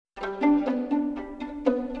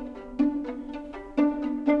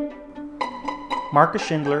Marcus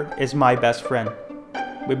Schindler is my best friend.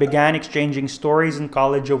 We began exchanging stories in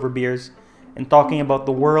college over beers and talking about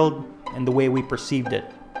the world and the way we perceived it.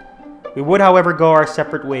 We would, however, go our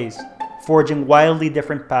separate ways, forging wildly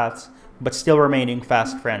different paths but still remaining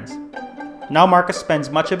fast friends. Now Marcus spends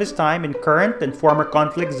much of his time in current and former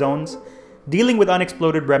conflict zones, dealing with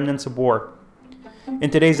unexploded remnants of war. In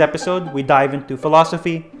today's episode, we dive into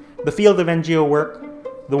philosophy, the field of NGO work,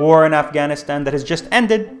 the war in Afghanistan that has just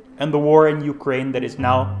ended, and the war in Ukraine that is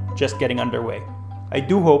now just getting underway. I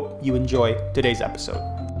do hope you enjoy today's episode.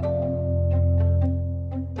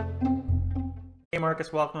 Hey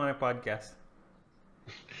Marcus, welcome to my podcast.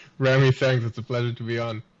 Rami, thanks. It's a pleasure to be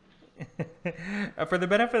on. For the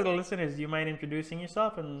benefit of the listeners, do you mind introducing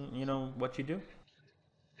yourself and what you do?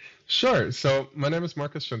 Sure. So my name is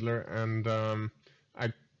Marcus Schindler, and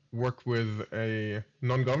I work with a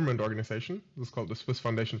non-government organization. It's called the Swiss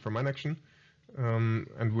Foundation for Mine Action,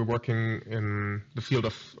 and we're working in the field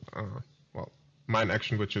of mine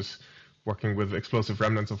action, which is working with explosive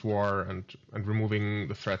remnants of war and removing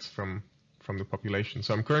the threats from the population.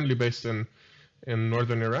 So I'm currently based in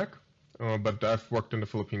northern Iraq, but I've worked in the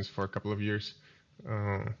Philippines for a couple of years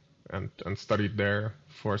and studied there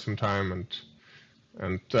for some time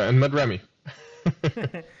and met Remy.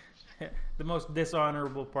 The most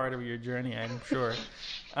dishonorable part of your journey, I'm sure.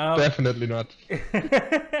 Definitely not.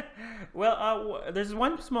 Well, there's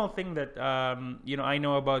one small thing that I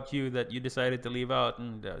know about you that you decided to leave out,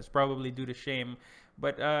 and it's probably due to shame.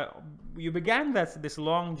 But you began this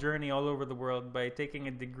long journey all over the world by taking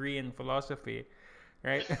a degree in philosophy,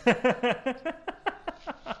 right?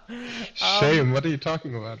 Shame. What are you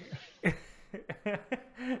talking about?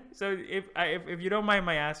 So, if you don't mind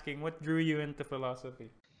my asking, what drew you into philosophy?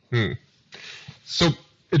 So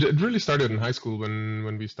it really started in high school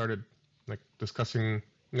when we started discussing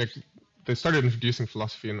they started introducing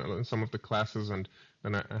philosophy in some of the classes, and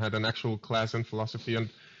then I had an actual class in philosophy, and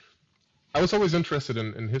I was always interested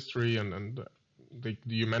in history and the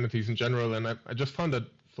humanities in general, and I just found that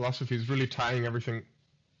philosophy is really tying everything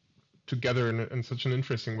together in such an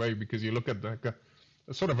interesting way, because you look at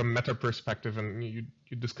a sort of a meta perspective, and you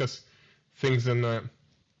discuss things in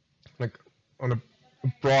on a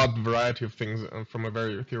broad variety of things from a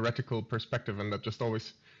very theoretical perspective, and that just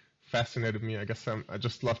always fascinated me. I guess I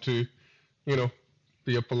just love to,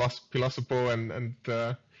 be a philosopher and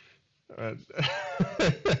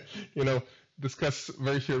discuss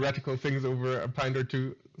very theoretical things over a pint or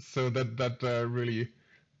two. So that really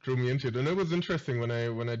drew me into it. And it was interesting when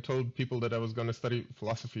I told people that I was going to study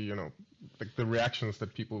philosophy. The reactions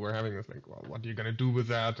that people were having was like, well, what are you going to do with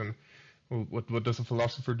that? And well, what does a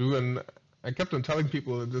philosopher do? And I kept on telling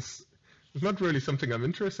people that this is not really something I'm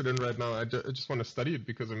interested in right now. I just want to study it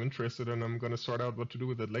because I'm interested, and I'm going to sort out what to do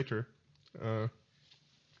with it later.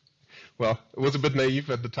 Well, it was a bit naive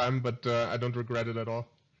at the time, but I don't regret it at all.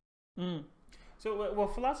 Mm. So, well,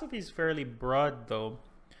 philosophy is fairly broad, though.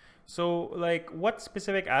 So, what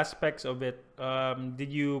specific aspects of it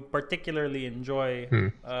did you particularly enjoy,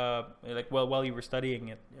 while you were studying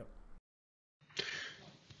it? Yeah.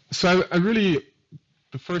 So I really,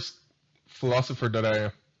 the first philosopher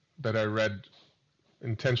that I read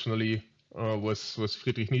intentionally was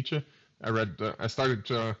Friedrich Nietzsche. I started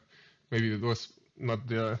maybe it was not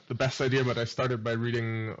the best idea, but I started by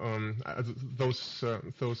reading those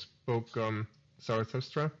spoke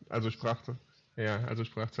Zarathustra, also sprach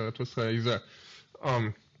Zarathustra. He's a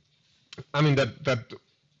I mean that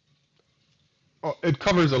it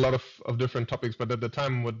covers a lot of different topics, but at the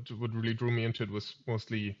time what really drew me into it was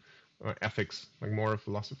mostly ethics, like moral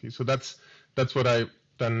philosophy. So that's what I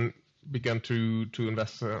then began to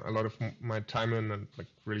invest a lot of my time in, and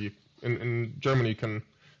really in Germany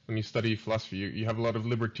when you study philosophy, you have a lot of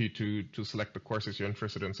liberty to select the courses you're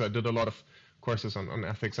interested in. So I did a lot of courses on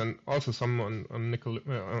ethics, and also some on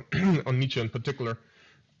Nietzsche in particular.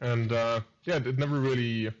 And it never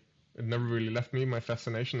really left me, my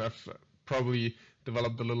fascination. I've probably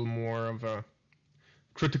developed a little more of a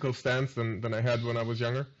critical stance than I had when I was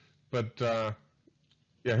younger. But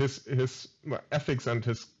his ethics and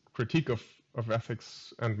his critique of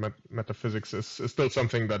ethics and metaphysics is still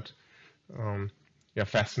something that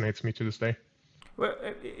fascinates me to this day. Well,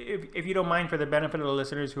 if you don't mind, for the benefit of the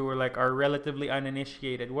listeners who are relatively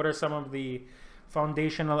uninitiated, what are some of the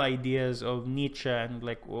foundational ideas of Nietzsche, and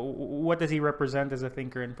what does he represent as a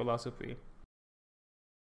thinker in philosophy?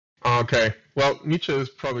 Okay, well, Nietzsche is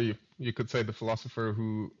probably, you could say, the philosopher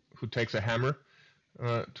who takes a hammer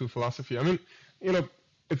to philosophy. I mean,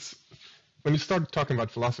 it's when you start talking about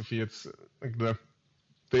philosophy, it's like the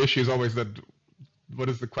issue is always that what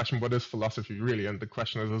is the question? What is philosophy really? And the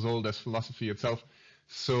question is as old as philosophy itself.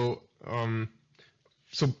 So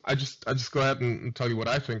so I just go ahead and tell you what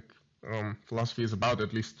I think philosophy is about,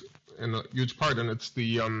 at least in a huge part, and it's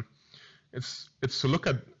to look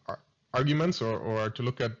at arguments or to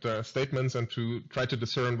look at statements and to try to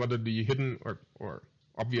discern what are the hidden or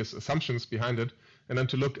obvious assumptions behind it, and then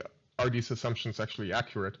to look, are these assumptions actually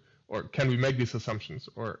accurate, or can we make these assumptions,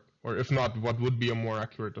 or if not, what would be a more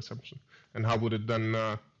accurate assumption, and how would it then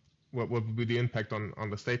what would be the impact on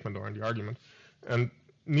the statement or on the argument. And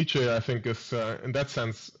Nietzsche, I think, is in that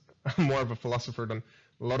sense more of a philosopher than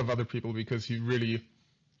a lot of other people, because he really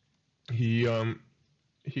he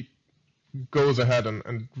goes ahead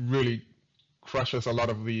and really crushes a lot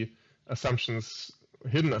of the assumptions,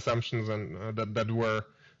 hidden assumptions, and that were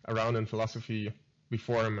around in philosophy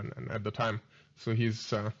before him and at the time. So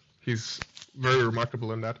he's very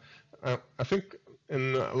remarkable in that. I think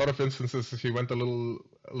in a lot of instances he went a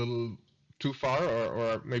little too far,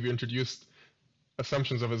 or maybe introduced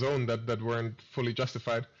assumptions of his own that weren't fully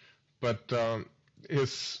justified. But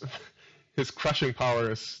his crushing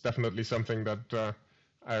power is definitely something that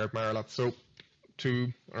I admire a lot. So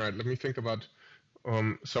all right, let me think about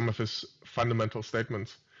some of his fundamental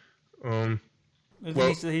statements. Well,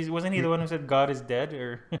 Wasn't he the one who said God is dead?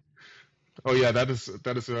 Or oh yeah, that is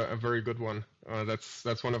a very good one.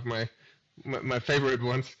 That's one of my favorite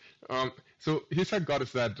ones. So he said God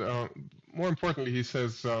is dead. More importantly, he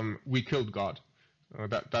says we killed God.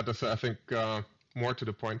 That is, I think, more to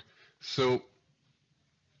the point. So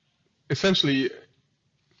essentially,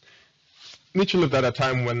 Nietzsche lived at a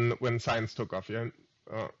time when science took off. Yeah,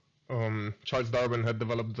 Charles Darwin had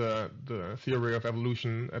developed the theory of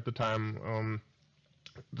evolution at the time.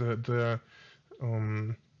 The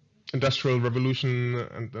Industrial Revolution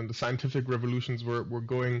and the scientific revolutions were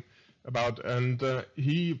going about, and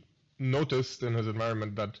he noticed in his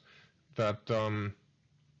environment that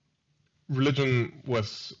religion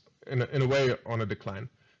was in a way on a decline.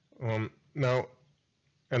 Now,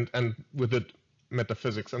 and with it,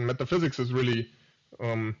 metaphysics. And metaphysics is really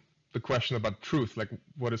the question about truth, like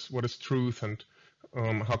what is truth, and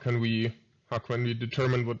how can we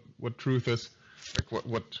determine what truth is, like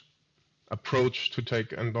what approach to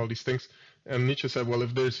take, and all these things. And Nietzsche said, well,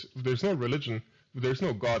 if there's no religion, if there's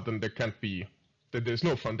no God, then there's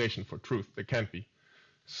no foundation for truth. There can't be.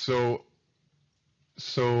 So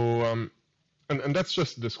and that's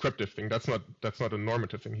just a descriptive thing. That's not a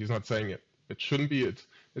normative thing. He's not saying it shouldn't be. It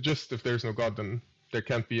just, if there's no God, then there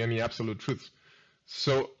can't be any absolute truth.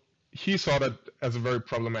 So he saw that as a very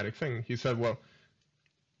problematic thing. He said, well,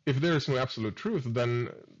 if there is no absolute truth, then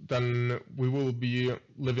we will be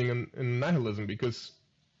living in nihilism, because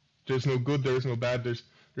there's no good, there is no bad,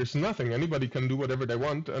 there's nothing. Anybody can do whatever they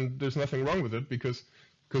want, and there's nothing wrong with it, because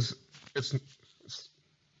it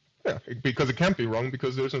can't be wrong,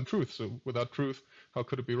 because there's no truth. So without truth, how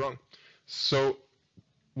could it be wrong? So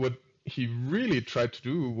what he really tried to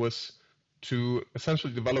do was to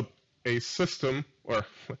essentially develop a system, or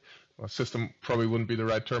well, system probably wouldn't be the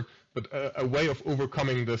right term, but a way of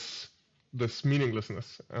overcoming this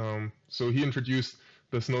meaninglessness. So he introduced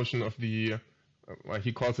this notion of the,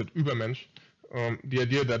 he calls it Übermensch, the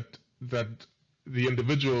idea that the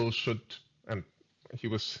individual should, and he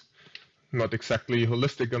was not exactly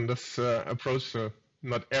holistic on this approach, so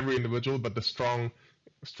not every individual, but the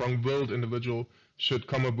strong-willed individual should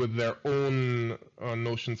come up with their own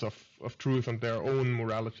notions of truth and their own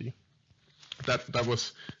morality. That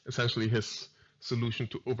was essentially his solution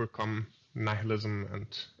to overcome nihilism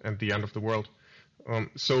and the end of the world.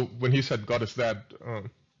 So when he said God is dead,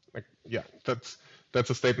 that's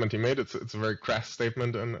a statement he made. It's a very crass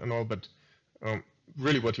statement and all, but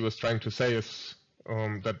really what he was trying to say is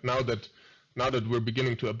that now that we're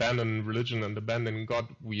beginning to abandon religion and abandon God,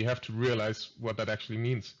 we have to realize what that actually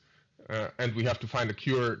means, and we have to find a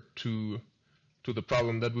cure to the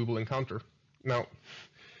problem that we will encounter. Now,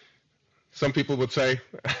 some people would say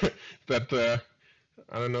that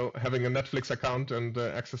I don't know, having a Netflix account and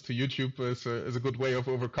access to YouTube is a good way of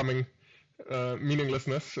overcoming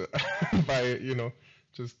meaninglessness by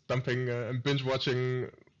just dumping and binge watching,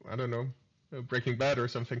 I don't know, Breaking Bad or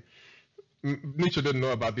something. Nietzsche didn't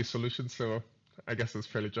know about these solutions, so I guess it's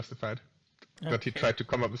fairly justified that he tried to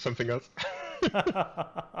come up with something else.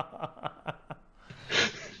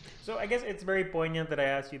 So I guess it's very poignant that I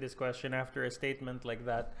asked you this question after a statement like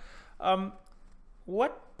that.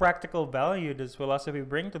 What practical value does philosophy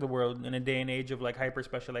bring to the world in a day and age of like hyper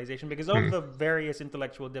specialization? Because of the various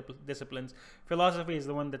intellectual disciplines, philosophy is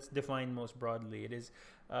the one that's defined most broadly. It is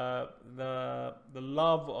the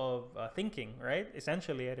love of thinking, right?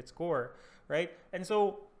 Essentially at its core, right? And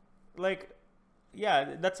so, like,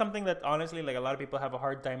 Yeah, that's something that honestly, like a lot of people have a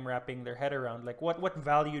hard time wrapping their head around. Like, what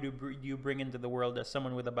value do you bring into the world as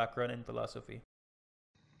someone with a background in philosophy?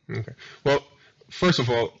 Okay. Well, first of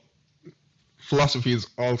all, philosophy is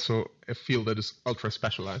also a field that is ultra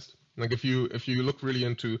specialized. Like if you look really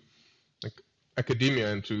into like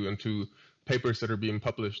academia, into papers that are being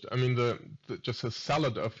published, I mean the just a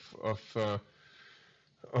salad of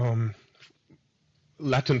um,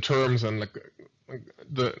 Latin terms and like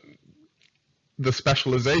the the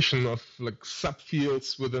specialization of like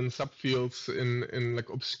subfields within subfields in like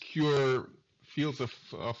obscure fields of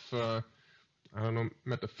I don't know,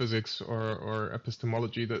 metaphysics or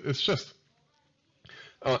epistemology. That it's just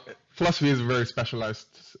philosophy is a very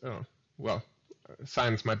specialized. Well,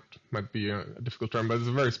 science might be a difficult term, but it's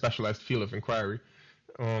a very specialized field of inquiry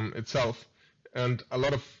itself, and a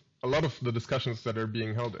lot of the discussions that are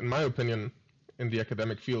being held, in my opinion, in the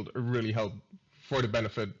academic field are really held for the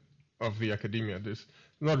benefit of the academia. There's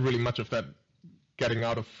not really much of that getting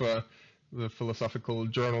out of the philosophical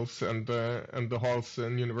journals and the halls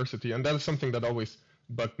in university, and that is something that always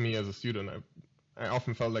bugged me as a student. I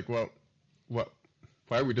often felt like, well, what,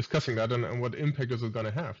 why are we discussing that, and what impact is it going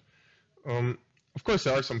to have? Of course,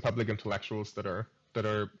 there are some public intellectuals that are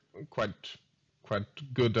quite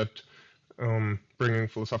good at bringing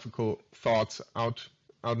philosophical thoughts out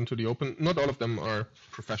into the open. Not all of them are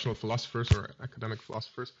professional philosophers or academic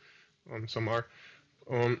philosophers. Some are.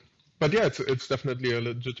 But yeah, it's definitely a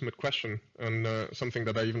legitimate question, and something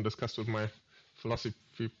that I even discussed with my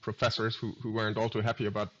philosophy professors, who weren't all too happy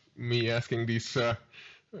about me asking these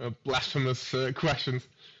blasphemous questions.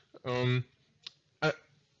 Um, I,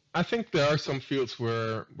 I think there are some fields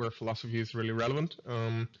where philosophy is really relevant,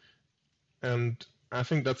 and I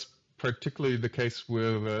think that's particularly the case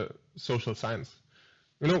with social science.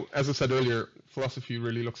 You know, as I said earlier, philosophy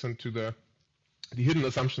really looks into the hidden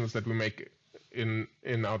assumptions that we make in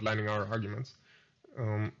outlining our arguments.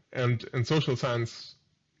 And in social science,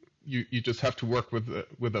 you just have to work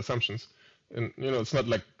with assumptions. And you know, it's not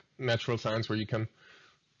like natural science where you can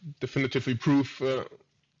definitively prove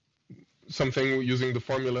something using the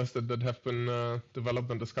formulas that have been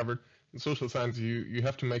developed and discovered. In social science, you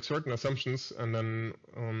have to make certain assumptions, and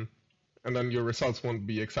then your results won't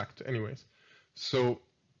be exact anyways. So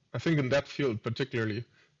I think in that field, particularly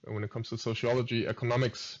when it comes to sociology,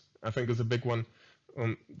 economics, I think is a big one.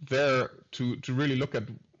 There to really look at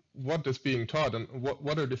what is being taught and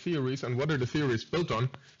what are the theories and what are the theories built on,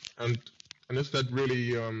 and is that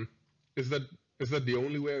really is that is that the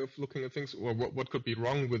only way of looking at things, or what could be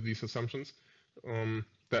wrong with these assumptions?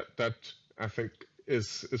 That I think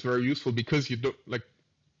is very useful, because you don't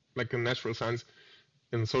like in natural science,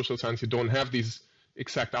 in social science, you don't have these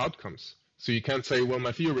exact outcomes. So you can't say, well,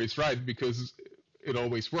 my theory is right because it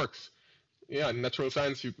always works. Yeah, in natural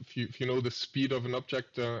science, if you know the speed of an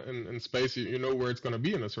object in space, you know where it's going to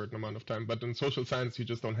be in a certain amount of time. But in social science, you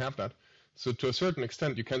just don't have that. So to a certain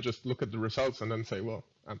extent, you can't just look at the results and then say, well,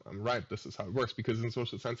 I'm right, this is how it works, because in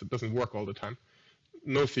social science, it doesn't work all the time.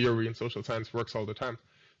 No theory in social science works all the time.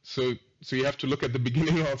 So you have to look at the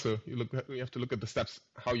beginning also. You have to look at the steps,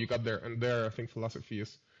 how you got there. And there, I think philosophy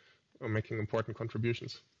is making important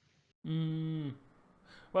contributions. Mm.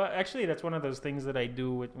 Well, actually, that's one of those things that I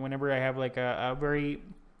do whenever I have like a very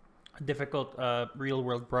difficult real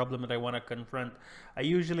world problem that I want to confront. I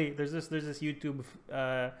usually there's this YouTube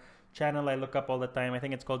channel I look up all the time. I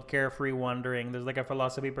think it's called Carefree Wandering. There's like a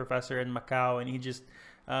philosophy professor in Macau, and he just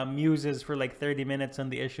muses for like 30 minutes on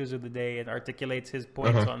the issues of the day and articulates his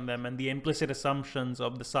points Uh-huh. on them and the implicit assumptions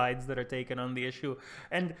of the sides that are taken on the issue.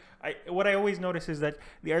 And what I always notice is that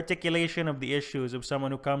the articulation of the issues of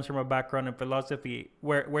someone who comes from a background in philosophy,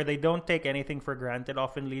 where they don't take anything for granted,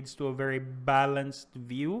 often leads to a very balanced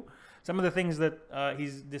view. Some of the things that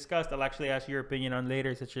he's discussed, I'll actually ask your opinion on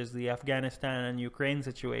later, such as the Afghanistan and Ukraine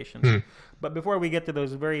situations. Hmm. But before we get to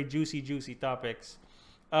those very juicy topics,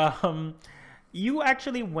 um, you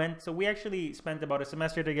actually went. So we actually spent about a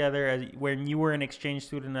semester together when you were an exchange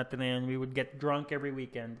student at Ateneo, and we would get drunk every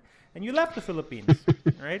weekend. And you left the Philippines,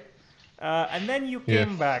 right? And then you Yes.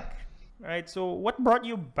 came back, right? So what brought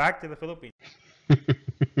you back to the Philippines?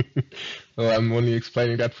 Well, I'm only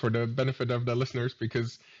explaining that for the benefit of the listeners,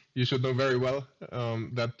 because you should know very well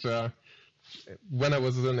that when I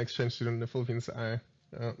was an exchange student in the Philippines, I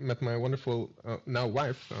met my wonderful now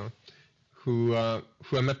wife, who I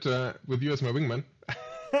met with you as my wingman,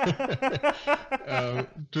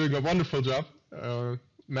 doing a wonderful job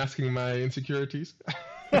masking my insecurities.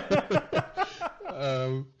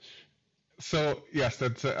 um, so yes,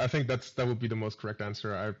 that's I think that would be the most correct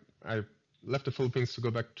answer. I left the Philippines to go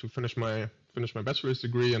back to finish my bachelor's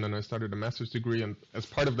degree, and then I started a master's degree. And as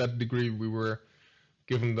part of that degree, we were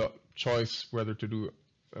given the choice whether to do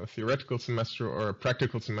a theoretical semester or a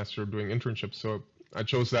practical semester doing internships. So I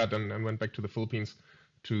chose that and went back to the Philippines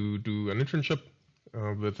to do an internship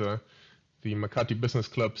with the Makati Business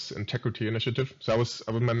Club's Integrity Initiative. So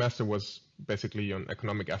my master was basically on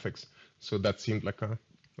economic ethics. So that seemed like a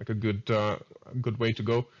good way to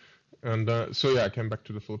go. And so yeah, I came back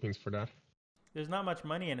to the Philippines for that. There's not much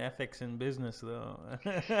money in ethics in business, though.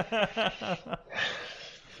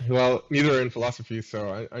 Well, neither in philosophy,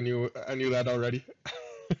 so I knew that already.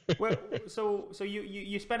 Well, so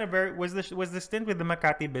you spent a very was the stint with the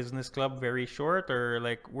Makati Business Club very short, or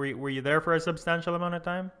like were you there for a substantial amount of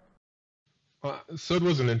time? So it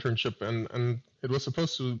was an internship, and it was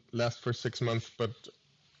supposed to last for 6 months, but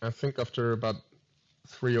I think after about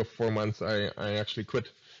 3 or 4 months, I actually quit.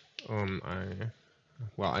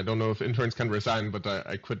 I don't know if interns can resign, but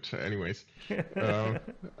I quit anyways. It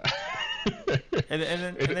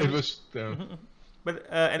was. But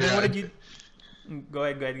and then Yeah. what did you? Go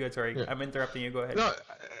ahead. Go ahead. Sorry, Yeah. I'm interrupting you. Go ahead. No,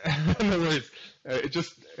 no worries.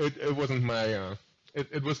 It wasn't my.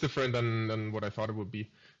 It was different than what I thought it would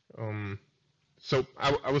be. So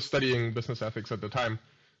I was studying business ethics at the time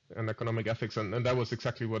and economic ethics, and that was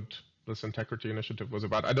exactly what this integrity initiative was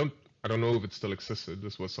about. I don't know if it still existed.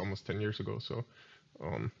 This was almost 10 years ago, so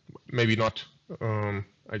maybe not.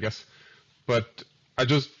 I guess, but I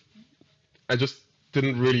just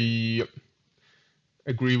didn't really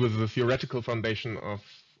agree with the theoretical foundation of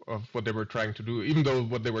what they were trying to do, even though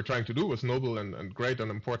what they were trying to do was noble and great and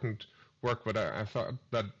important work. But I thought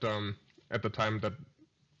that at the time that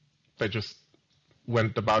they just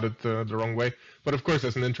went about it the wrong way. But of course,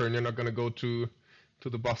 as an intern, you're not going to go to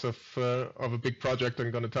the boss of a big project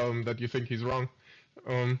and going to tell him that you think he's wrong.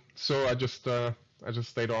 So I just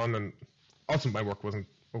stayed on, and also my work wasn't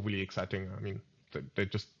overly exciting. I mean, they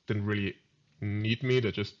just didn't really need me.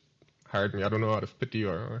 They just hired me, I don't know, out of pity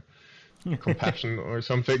or compassion or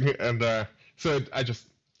something. And so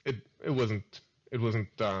it wasn't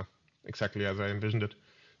exactly as I envisioned it.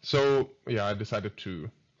 So yeah, I decided to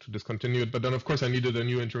discontinue it. But then of course I needed a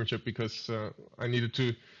new internship because I needed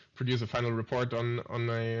to produce a final report on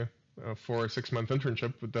a 4 or 6 month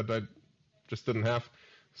internship that I just didn't have.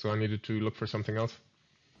 So I needed to look for something else.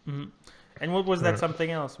 Mm-hmm. And what was that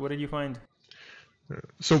something else? What did you find?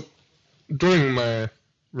 So during my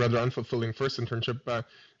rather unfulfilling first internship,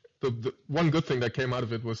 the one good thing that came out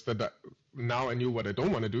of it was that now I knew what I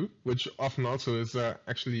don't want to do, which often also is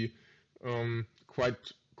actually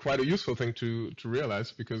quite a useful thing to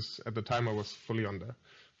realize, because at the time I was fully on the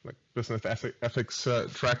business ethics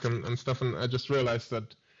track and stuff, and I just realized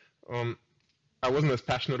that I wasn't as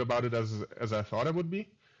passionate about it as I thought I would be.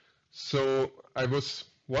 So I was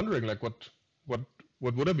wondering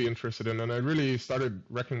what would I be interested in, and I really started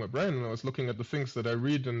racking my brain, and I was looking at the things that I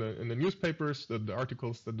read in the newspapers, the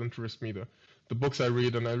articles that interest me, the books I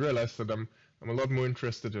read, and I realized that I'm a lot more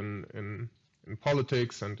interested in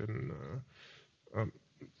politics and in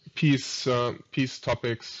peace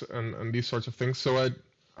topics and these sorts of things. So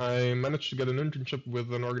I managed to get an internship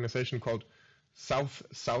with an organization called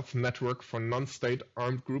South Network for Non-State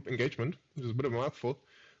Armed Group Engagement, which is a bit of a mouthful,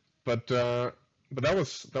 but that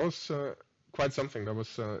was quite something. That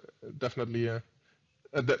was definitely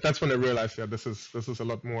that's when I realized, yeah, this is a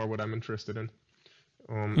lot more what I'm interested in.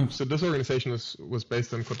 So this organization was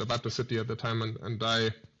based in Cotabato City at the time, and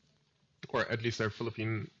I, or at least their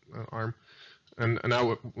Philippine arm, and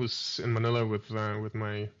I was in Manila with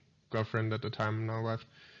my girlfriend at the time, now wife,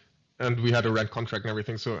 and we had a rent contract and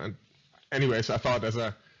everything. So, and anyways, I thought as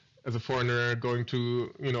a foreigner going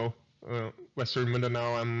to Western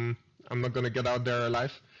Mindanao, I'm not gonna get out there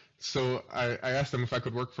alive. So I asked them if I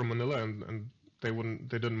could work from Manila, and they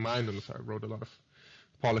didn't mind, and so I wrote a lot of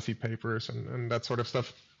policy papers and that sort of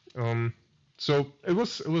stuff. So it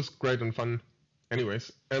was great and fun,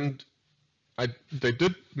 anyways. And they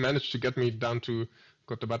did manage to get me down to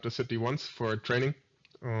Cotabato City once for training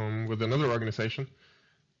with another organization,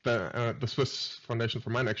 the Swiss Foundation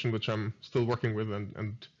for Mine Action, which I'm still working with.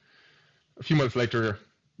 And a few months later,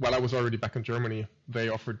 while I was already back in Germany, they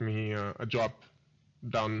offered me a job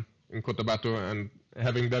down in Cotabato, and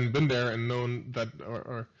having then been there and known that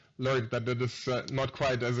or learned that it is not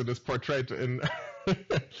quite as it is portrayed in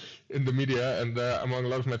in the media and among a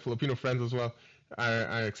lot of my Filipino friends as well,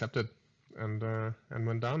 I accepted and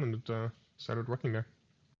went down and started working there.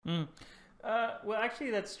 Well,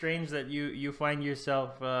 actually, that's strange that you find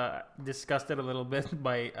yourself disgusted a little bit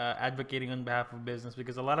by advocating on behalf of business,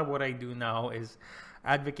 because a lot of what I do now is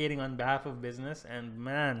advocating on behalf of business, and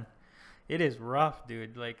man, it is rough,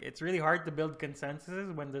 dude. Like, it's really hard to build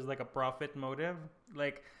consensus when there's like a profit motive.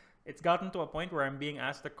 Like, it's gotten to a point where I'm being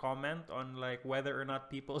asked to comment on like whether or not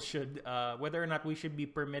people should, whether or not we should be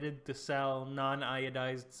permitted to sell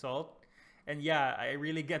non-iodized salt. And yeah, I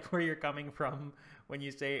really get where you're coming from when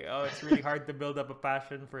you say, "Oh, it's really hard to build up a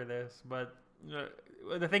passion for this." But uh,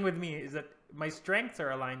 the thing with me is that my strengths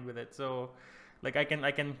are aligned with it. So, like I can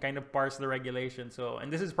kind of parse the regulation. So,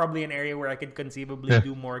 and this is probably an area where I could conceivably Yeah.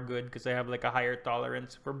 do more good because I have like a higher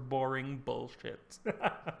tolerance for boring bullshit.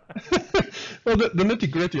 Well, the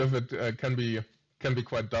nitty gritty of it can be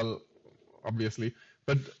quite dull, obviously.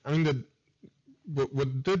 But I mean,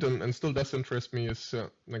 what did and still does interest me is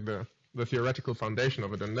like the theoretical foundation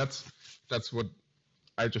of it, and that's what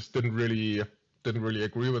I just didn't really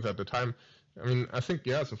agree with at the time. I mean, I think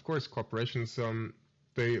yes, of course, corporations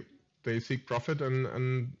they they seek profit,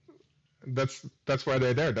 and that's why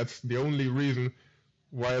they're there. That's the only reason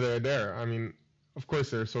why they're there. I mean, of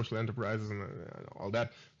course, there are social enterprises and all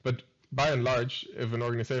that, but by and large, if an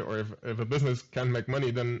organization or if a business can't make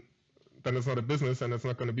money, then it's not a business and it's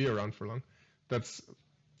not going to be around for long. That's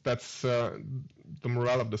that's the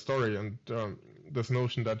morale of the story, and this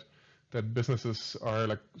notion that businesses are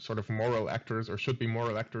like sort of moral actors or should be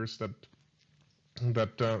moral actors that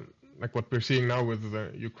like what we're seeing now with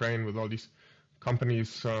Ukraine, with all these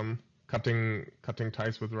companies cutting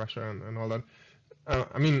ties with Russia and all that.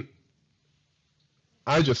 I mean,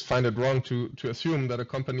 I just find it wrong to assume that a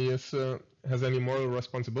company has any moral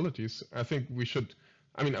responsibilities. I think we should.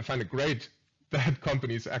 I mean, I find it great that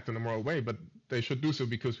companies act in a moral way, but they should do so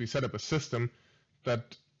because we set up a system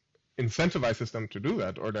that incentivizes them to do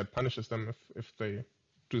that, or that punishes them if they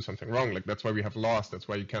do something wrong. Like that's why we have laws. That's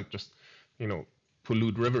why you can't just,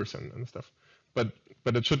 pollute rivers and stuff. But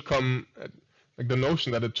it should come. Like the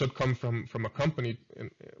notion that it should come from a company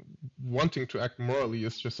wanting to act morally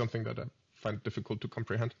is just something that I find difficult to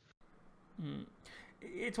comprehend.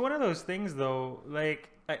 It's one of those things though, like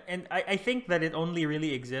and I think that it only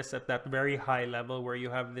really exists at that very high level where you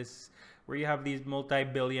have these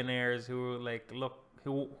multi-billionaires who like look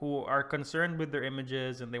who are concerned with their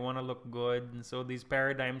images and they want to look good, and so these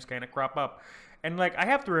paradigms kind of crop up. And like I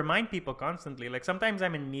have to remind people constantly, like sometimes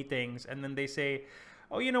I'm in meetings and then they say,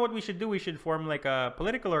 "Oh, you know what we should do? We should form like a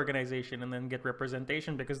political organization and then get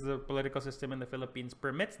representation because the political system in the Philippines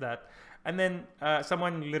permits that." And then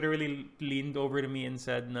someone literally leaned over to me and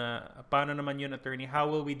said, "Na, paano naman yun, attorney? How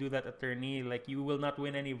will we do that, attorney? Like you will not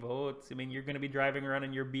win any votes. I mean, you're gonna be driving around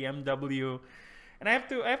in your BMW." And I have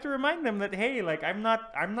to remind them that hey, like I'm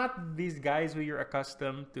not these guys who you're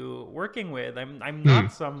accustomed to working with. I'm Hmm.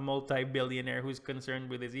 not some multi-billionaire who's concerned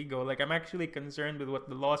with his ego. Like I'm actually concerned with what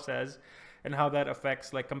the law says and how that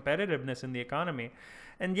affects like competitiveness in the economy.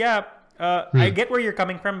 And yeah, I Hmm. get where you're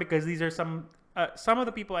coming from because these are some of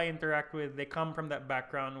the people I interact with. They come from that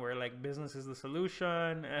background where like business is the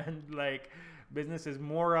solution and like business is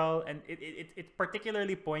moral, and it's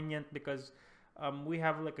particularly poignant because we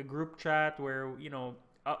have like a group chat where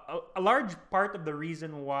a large part of the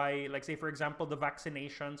reason why, like say for example, the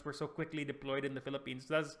vaccinations were so quickly deployed in the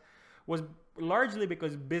Philippines was largely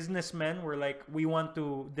because businessmen were like, we want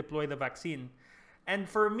to deploy the vaccine. And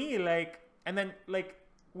for me, like, and then like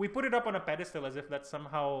we put it up on a pedestal as if that's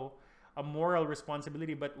somehow a moral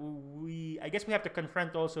responsibility, but I guess we have to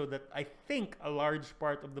confront also that I think a large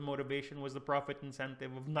part of the motivation was the profit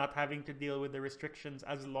incentive of not having to deal with the restrictions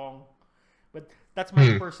as long. But that's my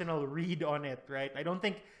Hmm. personal read on it, right? I don't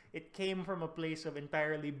think it came from a place of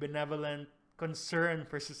entirely benevolent concern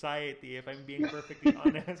for society, if I'm being perfectly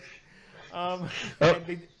honest. Um, Uh,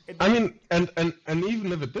 and I mean, and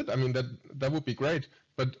even if it did, I mean that would be great.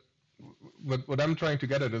 But what I'm trying to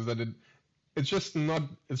get at is that it's just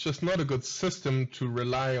not a good system to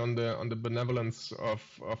rely on the benevolence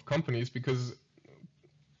of companies, because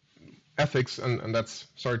ethics, and that's,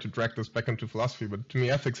 sorry to drag this back into philosophy, but to me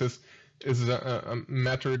ethics is a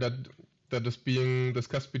matter that is being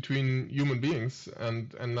discussed between human beings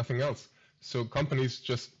and nothing else. So companies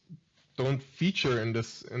just don't feature in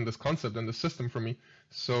this concept and the system for me.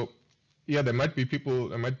 So yeah, there might be people,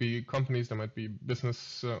 there might be companies, there might be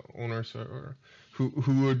business owners or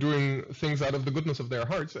who are doing things out of the goodness of their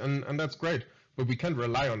hearts, and that's great. But we can't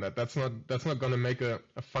rely on that. That's not going to make a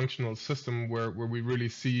functional system where we really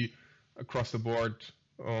see across the board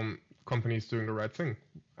companies doing the right thing.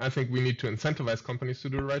 I think we need to incentivize companies to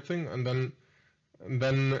do the right thing, and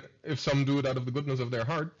then if some do it out of the goodness of their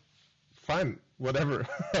heart, fine, whatever.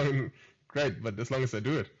 I mean, great, but as long as they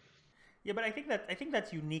do it. Yeah, but I think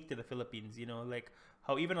that's unique to the Philippines. You know, like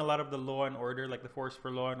how even a lot of the law and order, like the force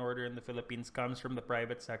for law and order in the Philippines, comes from the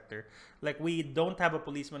private sector. Like we don't have a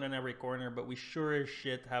policeman on every corner, but we sure as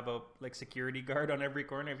shit have a like security guard on every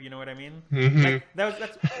corner. If you know what I mean. Hmm. Like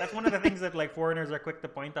that's one of the things that like foreigners are quick to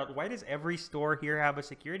point out. Why does every store here have a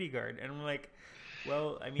security guard? And I'm like,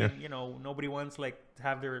 well, I Yeah. mean, nobody wants like to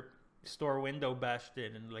have their store window bashed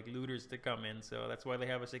in and like looters to come in, so that's why they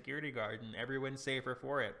have a security guard, and everyone's safer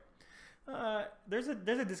for it. There's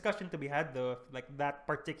a discussion to be had though, if like that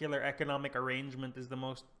particular economic arrangement is the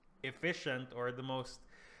most efficient or the most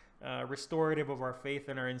restorative of our faith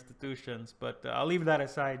in our institutions. But I'll leave that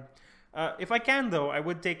aside. If I can though, I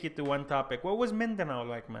would take you to one topic. What was Mindanao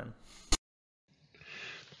like, man?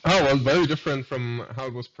 Oh well, very different from how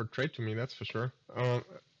it was portrayed to me. That's for sure.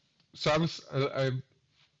 So I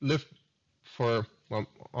lived for well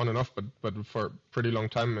on and off, but for a pretty long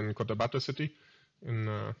time in Cotabato City, in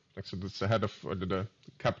like so it's the head of or the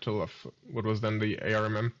capital of what was then the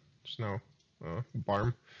ARMM, which is now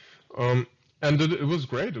BARM. Um, and it was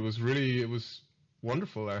great. It was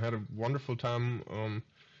wonderful. I had a wonderful time.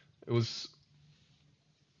 It was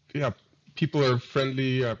yeah, people are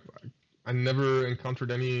friendly. I never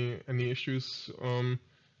encountered any issues. It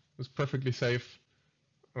was perfectly safe.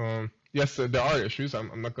 Yes, there are issues.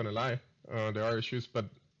 I'm not gonna lie. There are issues, but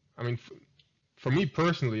I mean, for me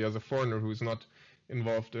personally, as a foreigner who's not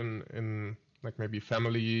involved in like maybe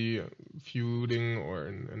family feuding or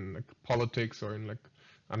in like politics or in like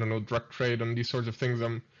I don't know drug trade and these sorts of things,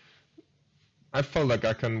 I felt like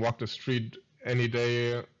I can walk the street any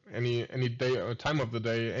day, any day or time of the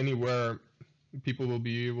day, anywhere. People will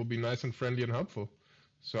be nice and friendly and helpful.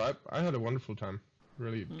 So I had a wonderful time,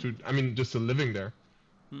 really. I mean, just living there.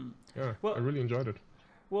 Yeah, I Well, really enjoyed it.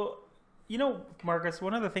 Well, Marcus,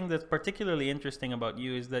 one of the things that's particularly interesting about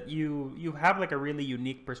you is that you have like a really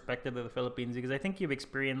unique perspective of the Philippines, because I think you've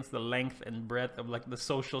experienced the length and breadth of like the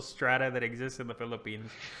social strata that exists in the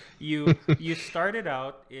Philippines. You started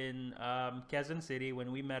out in Quezon City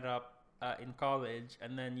when we met up in college,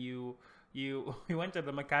 and then you went to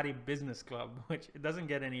the Makati Business Club, which it doesn't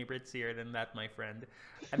get any ritzier than that, my friend.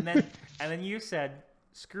 And then you said,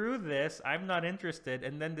 screw this, I'm not interested,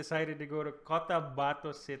 and then decided to go to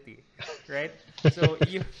Cotabato City, right? So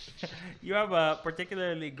you have a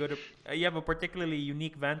particularly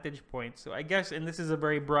unique vantage point. So I guess, and this is a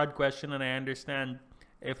very broad question, and I understand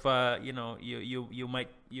if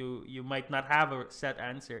you might not have a set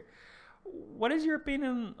answer. What is your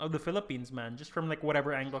opinion of the Philippines, man? Just from like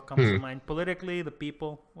whatever angle comes to Hmm. mind, politically, the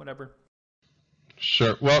people, whatever.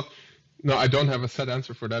 Sure. Well, no, I don't have a set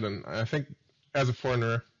answer for that, and I think as a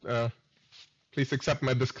foreigner, please accept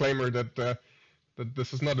my disclaimer that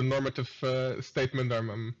this is not a normative statement.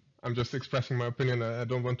 I'm just expressing my opinion. I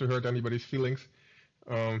don't want to hurt anybody's feelings,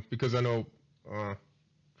 because I know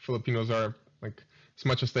Filipinos are like as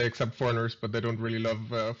much as they accept foreigners, but they don't really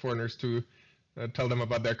love foreigners to tell them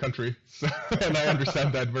about their country. So, and I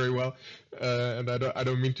understand that very well, and I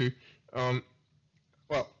don't mean to. Um,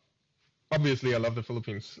 well, obviously, I love the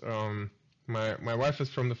Philippines. My wife is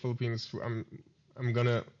from the Philippines. I'm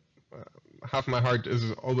gonna half my heart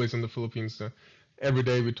is always in the Philippines. Every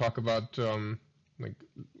day we talk about like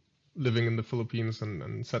living in the Philippines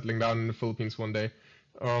and settling down in the Philippines one day.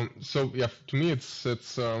 So yeah, to me it's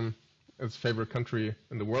favorite country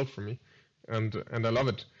in the world for me, and I love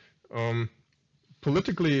it. Um,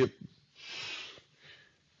 Politically,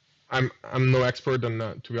 I'm no expert,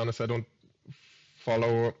 and to be honest, I don't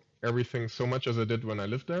follow everything so much as I did when I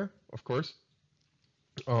lived there, of course.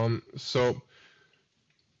 So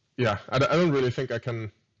yeah, I don't really think I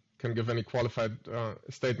can give any qualified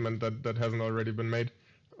statement that hasn't already been made,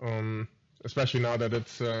 um, especially now that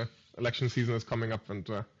it's election season is coming up, and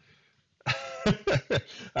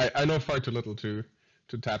I know far too little to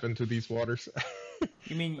tap into these waters.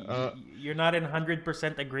 You mean uh, you're not in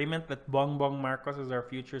 100% agreement that Bongbong Marcos is our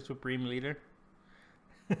future supreme leader?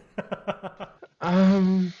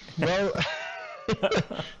 well,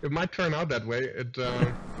 it might turn out that way.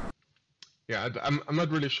 Yeah, I'm not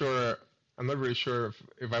really sure. I'm not really sure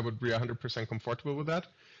if I would be 100% comfortable with that.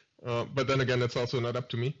 But then again, it's also not up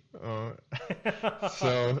to me.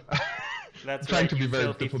 So That's trying right, to you be very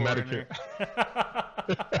filthy diplomatic here. foreigner.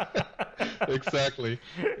 Exactly,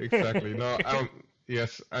 exactly. No,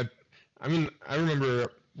 yes, I mean, I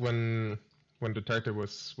remember when Duterte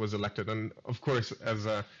was elected, and of course, as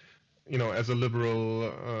a as a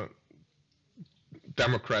liberal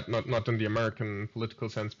Democrat, not in the American political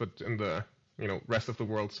sense, but in the rest of the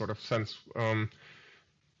world sort of sense.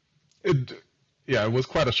 It Yeah, it was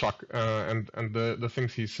quite a shock, and the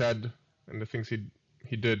things he said and the things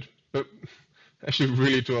he did. But actually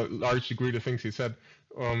really to a large degree the things he said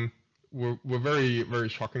were very, very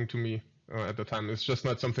shocking to me at the time. It's just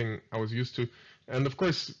not something I was used to. And of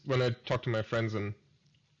course, when I talk to my friends in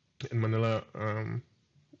Manila,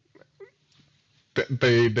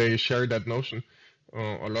 they share that notion,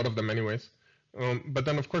 a lot of them anyways. But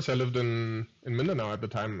then of course I lived in Mindanao at the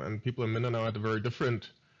time, and people in Mindanao had a very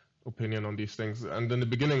different opinion on these things. And in the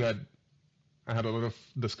beginning I had a lot of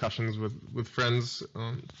discussions with friends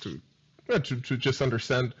to just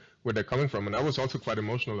understand where they're coming from. And I was also quite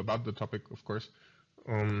emotional about the topic, of course.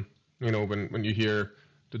 You know, when you hear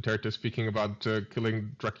Duterte speaking about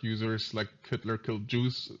killing drug users like Hitler killed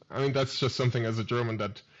Jews, I mean, that's just something as a German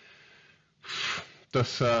that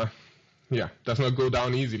does not go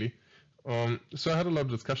down easily. So I had a lot of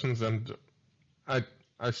discussions, and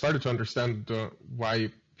I started to understand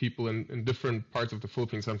why people in different parts of the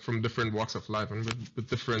Philippines and from different walks of life and with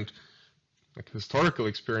different like historical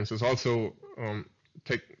experiences also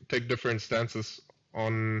take different stances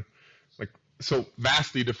on like so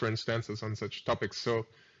vastly different stances on such topics. So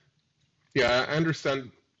yeah, I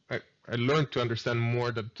understand. I learned to understand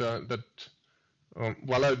more that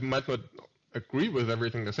while I might not agree with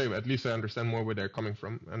everything they say, but at least I understand more where they're coming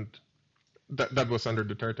from, and that was under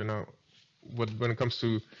Duterte. Now, when it comes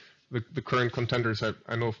to the current contenders,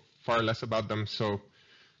 I know far less about them. So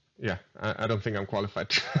yeah, I don't think I'm qualified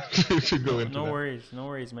to go into that. No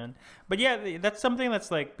worries, man. But yeah, that's something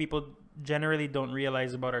that's like people generally don't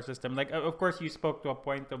realize about our system. Like, of course, you spoke to a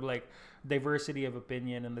point of like diversity of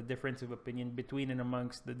opinion and the difference of opinion between and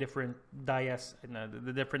amongst the different dayas and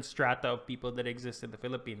the different strata of people that exist in the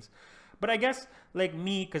Philippines. But I guess like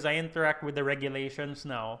me, because I interact with the regulations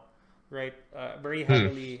now, right? Very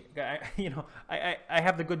heavily. I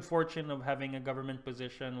have the good fortune of having a government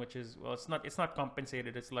position, which is well, it's not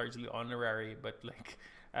compensated. It's largely honorary, but like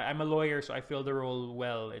I'm a lawyer, so I fill the role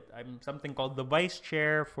well. I'm something called the vice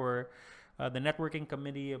chair for the networking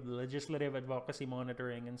committee of the Legislative Advocacy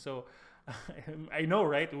Monitoring, and so I know,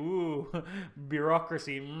 right? Ooh,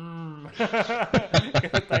 bureaucracy.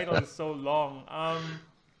 The title is so long.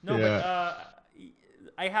 No, but Yeah.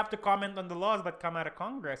 I have to comment on the laws that come out of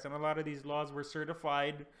Congress, and a lot of these laws were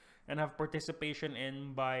certified and have participation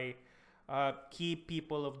in by key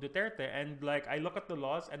people of Duterte. And like I look at the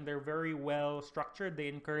laws, and they're very well structured. They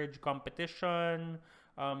encourage competition.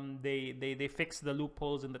 They fix the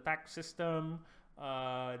loopholes in the tax system.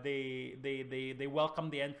 They welcome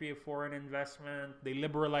the entry of foreign investment. They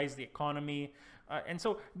liberalize the economy. And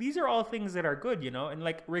so these are all things that are good, you know. And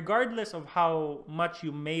like regardless of how much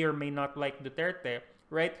you may or may not like Duterte,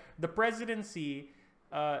 right? The presidency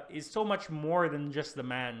is so much more than just the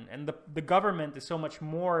man, and the government is so much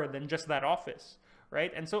more than just that office,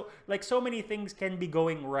 right? And so like so many things can be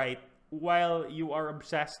going right while you are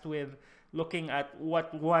obsessed with looking at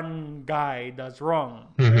what one guy does wrong,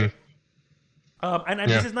 Hmm. right? And Yeah,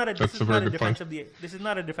 this is not a that's a very good point. this is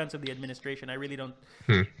not a defense of the administration. I really don't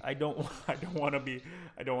Hmm. I don't I don't want to be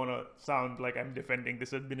I don't want to sound like I'm defending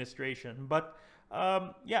this administration, but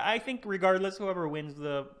yeah, I think regardless whoever wins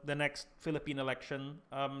the next Philippine election,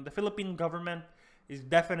 the Philippine government is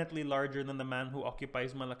definitely larger than the man who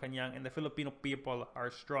occupies Malacanang, and the Filipino people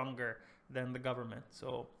are stronger than the government.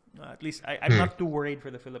 So at least I'm Hmm. not too worried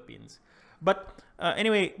for the Philippines. But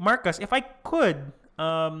anyway, Marcus, if I could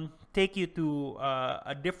take you to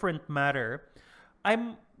a different matter,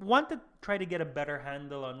 I want to try to get a better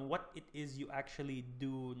handle on what it is you actually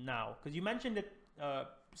do now, because you mentioned it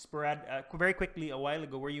very quickly a while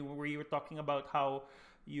ago, where you were talking about how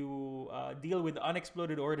you deal with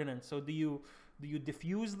unexploded ordnance. So do you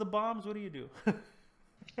defuse the bombs? What do you do?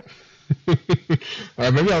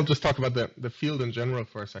 Maybe I'll just talk about the field in general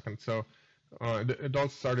for a second. So it all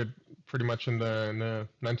started pretty much in the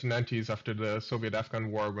 1990s after the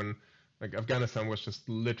Soviet-Afghan war, when like Afghanistan was just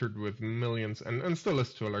littered with millions, and still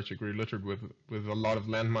is to a large degree littered with a lot of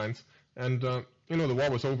landmines. And you know, the war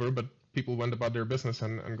was over, but people went about their business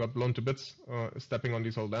and got blown to bits stepping on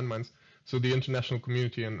these old landmines. So the international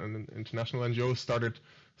community and international NGOs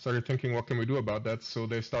started thinking, what can we do about that? So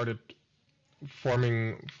they started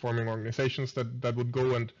forming organizations that would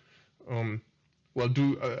go and well,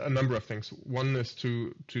 do a number of things. One is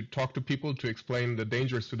to talk to people, to explain the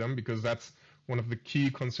dangers to them, because that's one of the key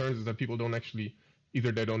concerns, is that people don't actually,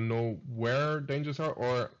 either they don't know where dangers are,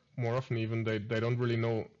 or more often even they don't really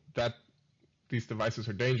know that these devices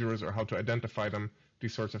are dangerous or how to identify them,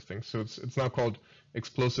 these sorts of things. So it's now called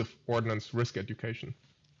explosive ordnance risk education.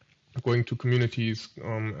 Going to communities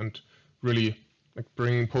and really like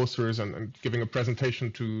bringing posters and giving a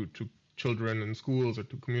presentation to children in schools or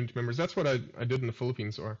to community members. That's what I did in the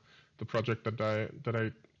Philippines, or the project that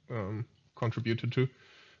I contributed to.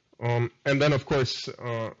 And then, of course,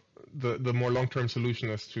 the more long-term solution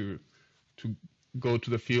is to go to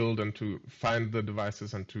the field and to find the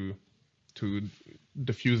devices and to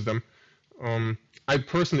diffuse them. I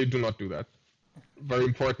personally do not do that. Very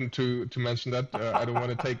important to mention that. I don't want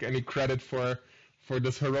to take any credit for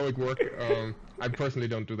this heroic work. I personally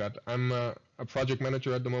don't do that. I'm a project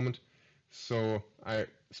manager at the moment, so I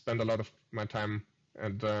spend a lot of my time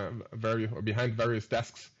at behind various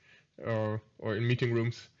desks or in meeting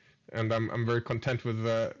rooms, and I'm very content with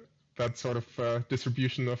that sort of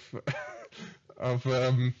distribution of of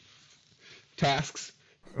tasks.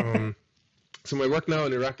 So my work now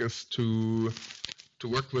in Iraq is to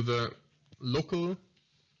work with a local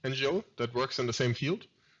NGO that works in the same field,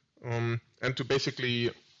 and to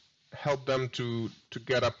basically help them to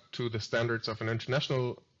get up to the standards of an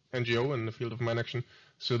international NGO in the field of mine action,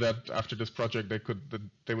 so that after this project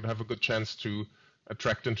they would have a good chance to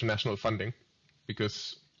attract international funding,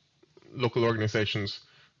 because local organizations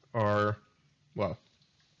are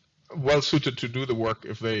well suited to do the work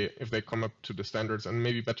if they come up to the standards, and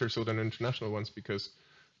maybe better so than international ones, because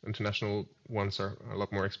international ones are a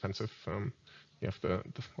lot more expensive. You have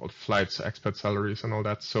all the flights, expat salaries, and all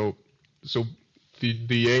that. So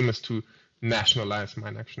the aim is to nationalize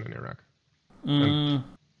mine action in Iraq. And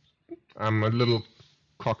I'm a little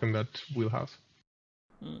cock in that wheelhouse.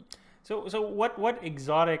 So what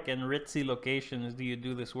exotic and ritzy locations do you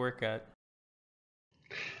do this work at?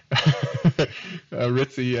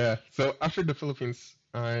 Ritzy, yeah. So after the Philippines,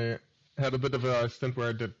 I had a bit of a stint where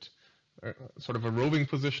I did sort of a roving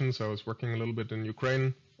position. So I was working a little bit in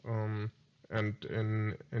Ukraine and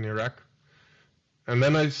in Iraq. And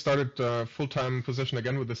then I started a full-time position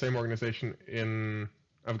again with the same organization in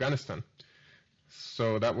Afghanistan.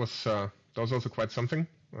 So that was also quite something.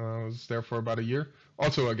 I was there for about a year.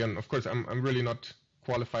 Also, again, of course, I'm really not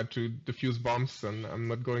qualified to defuse bombs, and I'm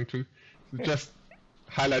not going to. Just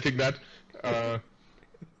highlighting that.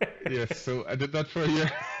 Yes, so I did that for a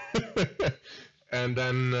year, and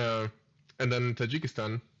then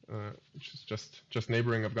Tajikistan, which is just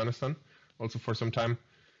neighboring Afghanistan, also for some time,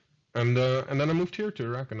 and then I moved here to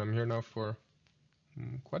Iraq, and I'm here now for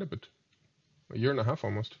quite a bit, a year and a half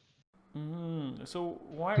almost. So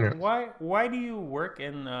why do you work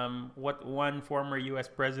in what one former U.S.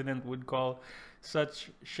 president would call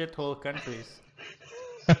such shithole countries?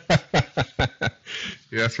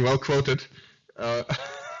 Yes, well quoted.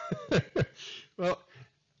 Well,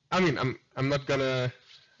 I mean, I'm not gonna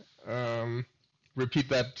repeat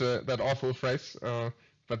that awful phrase,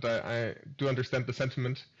 but I do understand the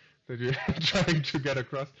sentiment that you're trying to get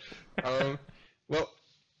across. Well,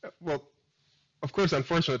 of course,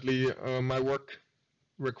 unfortunately, my work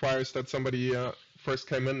requires that somebody first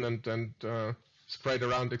came in and sprayed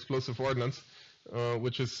around explosive ordnance,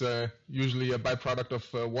 which is usually a byproduct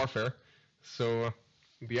of warfare. So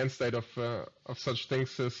the end state of such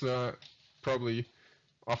things is probably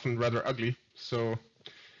often rather ugly. So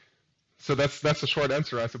that's a short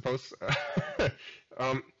answer, I suppose.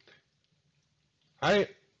 I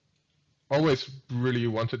always really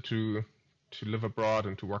wanted to live abroad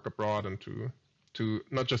and to work abroad and to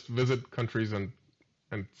not just visit countries and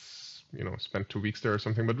spend 2 weeks there or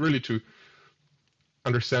something, but really to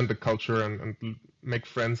understand the culture and make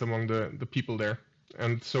friends among the people there.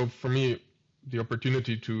 And so for me, the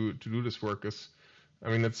opportunity to do this work is, I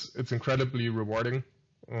mean, it's incredibly rewarding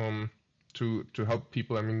to help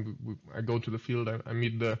people. I mean, I go to the field, I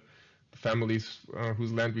meet the families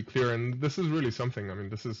whose land we clear, and this is really something. I mean,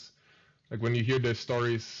 this is like when you hear their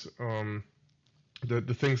stories,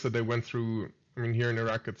 the things that they went through. I mean, here in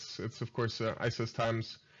Iraq, it's of course ISIS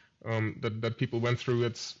times that people went through.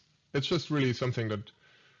 It's just really something that,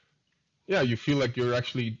 yeah, you feel like you're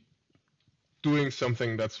actually doing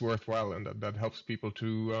something that's worthwhile and that helps people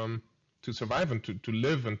to survive and to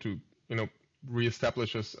live and to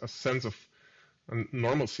reestablish a sense of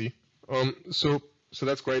normalcy. So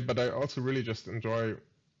that's great, but I also really just enjoy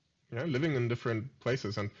living in different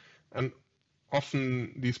places, and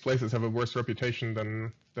often these places have a worse reputation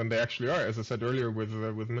than they actually are. As I said earlier with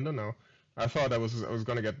Mindanao, I thought I was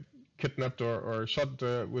going to get kidnapped or shot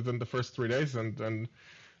within the first 3 days, and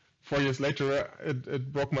 4 years later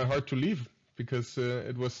it broke my heart to leave, because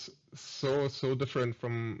it was so different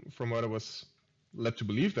from what I was led to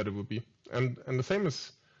believe that it would be. And the same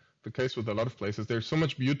is the case with a lot of places. There's so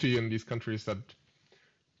much beauty in these countries that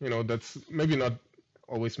that's maybe not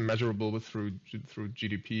always measurable through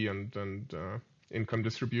GDP and income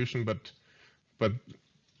distribution, but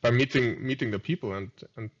by meeting the people and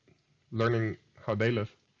learning how they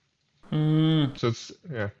live. So it's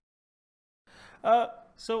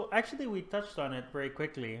So actually, we touched on it very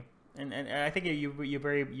quickly. And I think you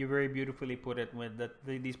very beautifully put it with that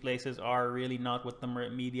these places are really not what the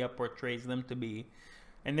media portrays them to be.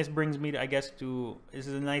 And this brings me, I guess, to this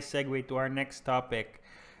is a nice segue to our next topic.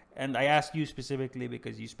 And I asked you specifically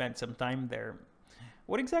because you spent some time there.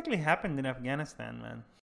 What exactly happened in Afghanistan, man?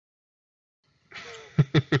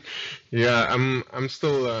 Yeah, I'm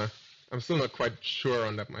still not quite sure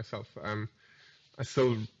on that myself. I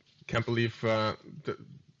still can't believe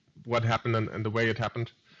what happened and the way it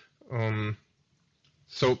happened. Um,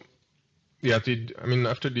 so yeah, I mean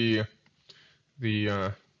after the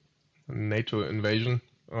NATO invasion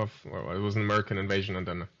well, it was an American invasion and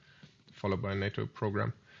then followed by a NATO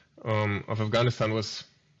program of Afghanistan was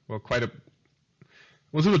well quite a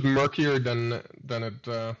was a bit murkier than it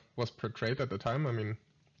was portrayed at the time. I mean,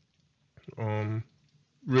 um,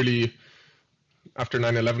 really after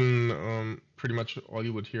 9/11, pretty much all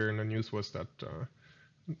you would hear in the news was that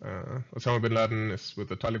Osama bin Laden is with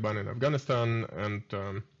the Taliban in Afghanistan, and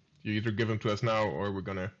you either give him to us now or we're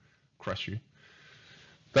gonna crush you.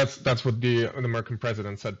 That's what the American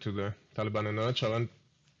president said to the Taliban in a nutshell. And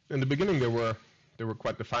in the beginning, they were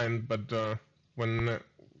quite defiant, but when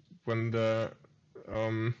the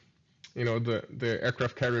the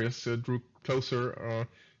aircraft carriers drew closer,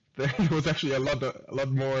 there was actually a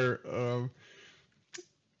lot more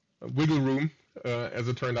wiggle room, as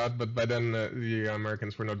it turned out. But by then, the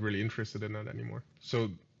Americans were not really interested in that anymore. So,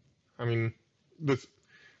 I mean, this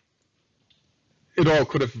it all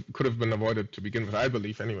could have been avoided to begin with, I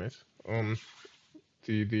believe, anyways.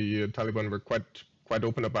 The Taliban were quite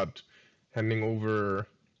open about handing over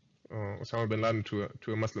Osama bin Laden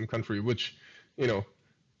to a Muslim country, which, you know,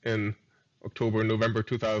 in October, November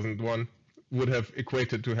 2001 would have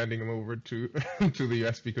equated to handing him over to to the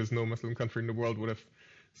US, because no Muslim country in the world would have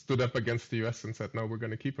stood up against the US and said, no, we're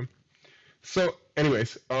going to keep him. So,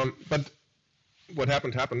 anyways, but what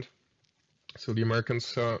happened. So the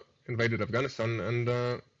Americans invaded Afghanistan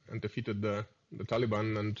and defeated the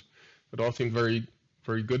Taliban, and it all seemed very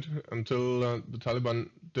good until the Taliban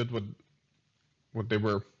did what they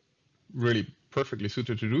were really perfectly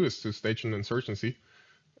suited to do, is to stage an insurgency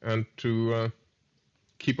and to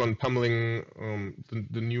keep on pummeling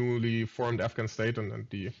the newly formed Afghan state and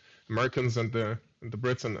the Americans and the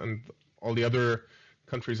Brits and all the other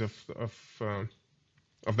countries of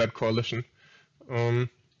that coalition.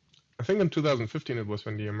 I think in 2015 it was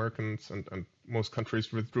when the Americans and most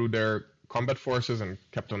countries withdrew their combat forces and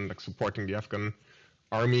kept on supporting the Afghan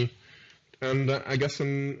army. And I guess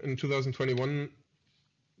in 2021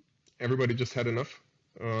 everybody just had enough.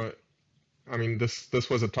 I mean, this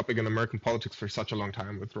was a topic in American politics for such a long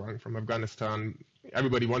time, withdrawing from Afghanistan.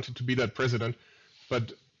 Everybody wanted to be that president,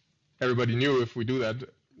 but everybody knew if we do that,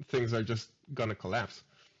 things are just gonna collapse.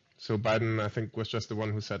 So Biden, I think, was just the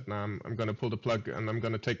one who said, "Nah, I'm gonna pull the plug and I'm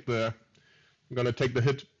gonna take the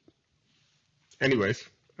hit." Anyways,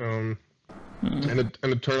 and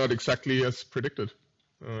it turned out exactly as predicted.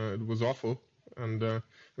 It was awful, and I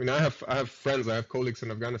mean, I have friends, I have colleagues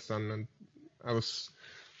in Afghanistan, and I was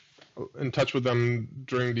in touch with them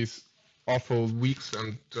during these awful weeks,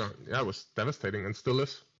 and yeah, it was devastating, and still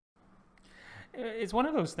is. It's one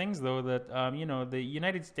of those things, though, that the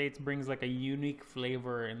United States brings like a unique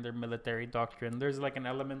flavor in their military doctrine. There's like an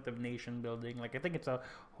element of nation building. Like I think it's a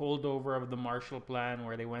holdover of the Marshall Plan,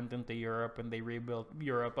 where they went into Europe and they rebuilt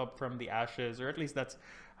Europe up from the ashes, or at least that's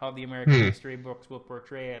how the American history books will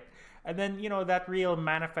portray it. And then that real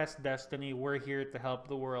manifest destiny. We're here to help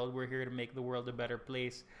the world. We're here to make the world a better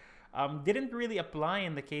place. Didn't really apply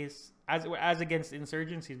in the case as against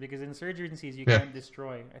insurgencies, because insurgencies you can't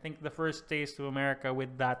destroy. I think the first taste to America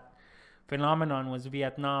with that phenomenon was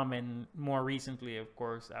Vietnam, and more recently, of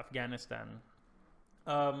course, Afghanistan.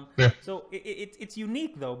 So it's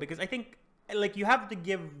unique though, because I think like you have to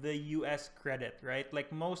give the U.S. credit, right?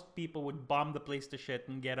 Like most people would bomb the place to shit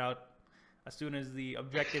and get out as soon as the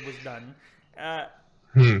objective was done.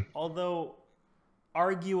 Although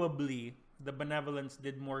arguably the benevolence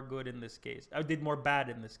did more good in this case. Did more bad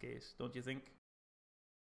in this case, don't you think?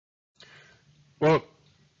 Well,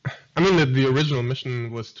 I mean, the original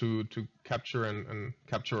mission was to capture and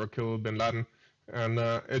capture or kill bin Laden, and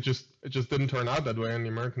it just didn't turn out that way. And the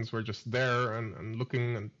Americans were just there and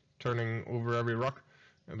looking and turning over every rock.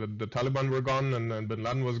 And the Taliban were gone, and bin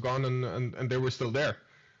Laden was gone, and they were still there.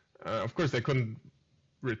 Of course, they couldn't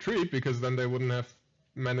retreat, because then they wouldn't have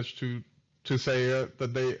managed to say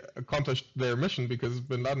that they accomplished their mission, because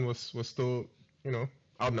bin Laden was still,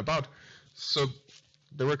 out and about. So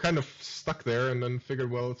they were kind of stuck there, and then figured,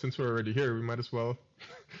 well, since we're already here, we might as well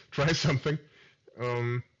try something.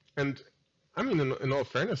 And I mean, in all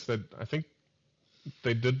fairness, that I think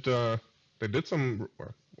they did some,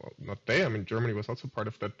 well, not they. I mean, Germany was also part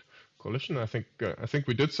of that coalition. I think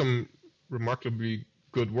we did some remarkably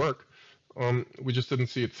good work. We just didn't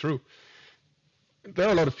see it through. There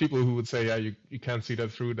are a lot of people who would say, yeah, you can't see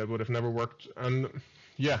that through. That would have never worked. And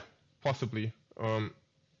yeah, possibly,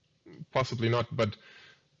 possibly not. But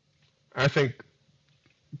I think,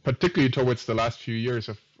 particularly towards the last few years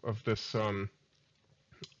of this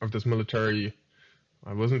military,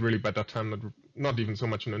 I wasn't really by that time not even so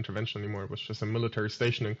much an intervention anymore. It was just a military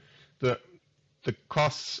stationing. The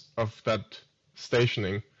costs of that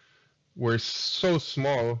stationing were so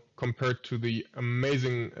small compared to the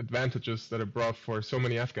amazing advantages that it brought for so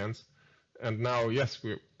many Afghans. And now, yes,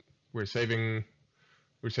 we're saving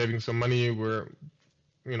some money. We're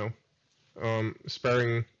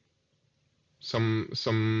sparing some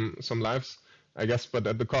lives, I guess, but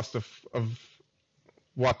at the cost of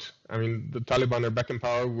what? I mean, the Taliban are back in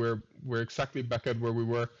power. We're exactly back at where we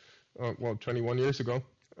were, 21 years ago.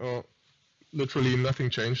 Literally nothing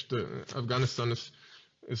changed. Afghanistan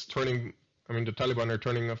is turning. I mean, the Taliban are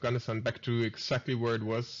turning Afghanistan back to exactly where it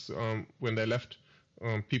was when they left.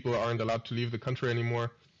 People aren't allowed to leave the country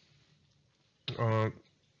anymore.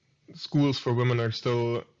 Schools for women are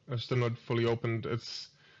still not fully opened.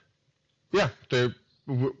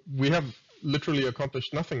 We have literally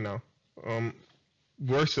accomplished nothing now.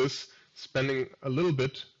 Versus spending a little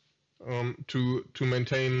bit to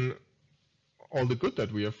maintain all the good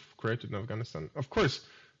that we have created in Afghanistan. Of course,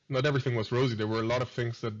 not everything was rosy. There were a lot of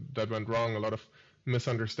things that went wrong, a lot of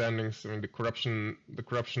misunderstandings. I mean, the corruption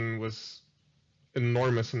was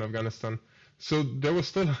enormous in Afghanistan. So there was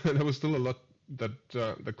still a lot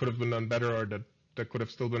that could have been done better, or that could have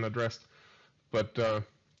still been addressed. But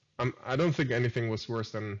I don't think anything was worse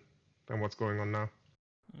than what's going on now.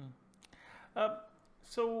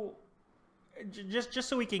 So, just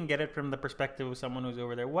so we can get it from the perspective of someone who's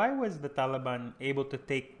over there, why was the Taliban able to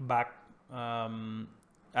take back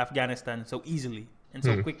Afghanistan so easily and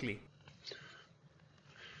so quickly?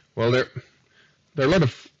 Well, there are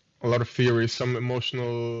a lot of theories, some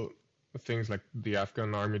emotional things like the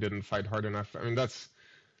Afghan army didn't fight hard enough. I mean,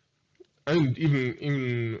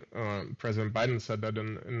 even President Biden said that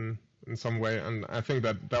in some way, and I think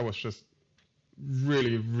that was just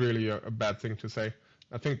really, really a bad thing to say.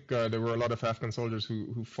 I think there were a lot of Afghan soldiers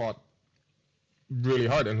who fought really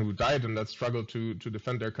hard and who died in that struggle to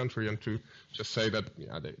defend their country, and to just say that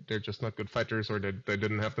they're just not good fighters, or they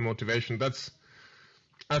didn't have the motivation.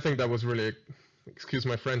 I think that was really, excuse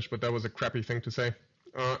my French, but that was a crappy thing to say.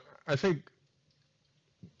 I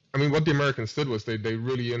mean, what the Americans did was they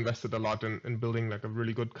really invested a lot in building like a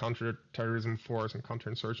really good counter-terrorism force and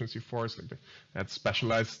counterinsurgency force. Like they had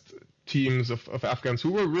specialized teams of Afghans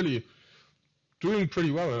who were really doing pretty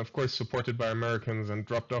well, and of course supported by Americans and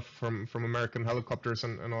dropped off from American helicopters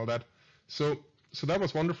and all that. So that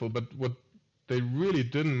was wonderful. But what they really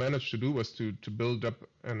didn't manage to do was to build up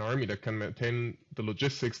an army that can maintain the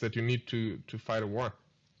logistics that you need to fight a war.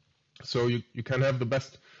 So you can have the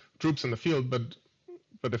best troops in the field, but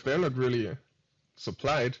if they're not really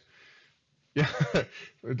supplied,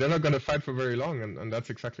 they're not going to fight for very long, and that's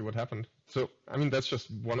exactly what happened. So I mean, that's just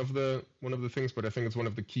one of the things, but I think it's one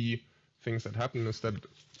of the key things that happened is that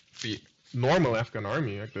the normal Afghan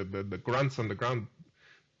army, like the grunts on the ground,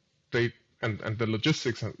 and the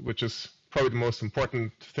logistics, which is probably the most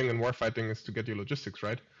important thing in warfighting, is to get your logistics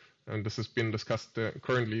right. And this has been discussed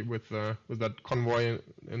currently with that convoy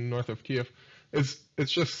in north of Kiev. It's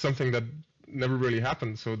just something that never really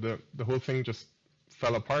happened. So the whole thing just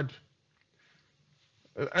fell apart.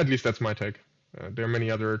 At least that's my take. There are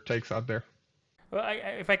many other takes out there. Well,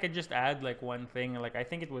 if I could just add like one thing, like I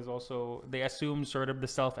think it was also they assumed sort of the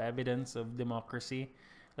self-evidence of democracy,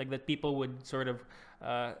 like that people would sort of,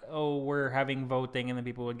 we're having voting, and then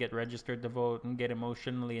people would get registered to vote and get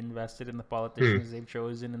emotionally invested in the politicians they've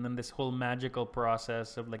chosen, and then this whole magical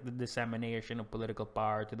process of like the dissemination of political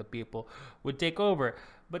power to the people would take over.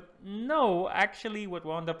 But no, actually what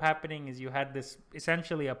wound up happening is you had this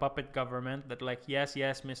essentially a puppet government that like, yes,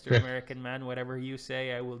 Mr. American man, whatever you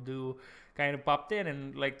say, I will do, kind of popped in,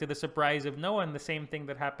 and like to the surprise of no one, the same thing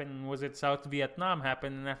that happened was it South Vietnam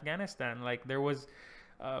happened in Afghanistan. Like there was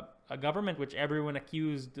a government which everyone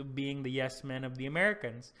accused of being the yes men of the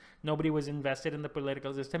Americans. Nobody was invested in the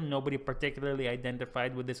political system. Nobody particularly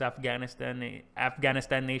identified with this Afghanistan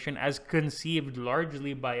nation as conceived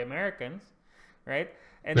largely by Americans, right?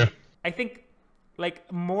 And I think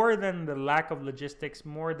like more than the lack of logistics,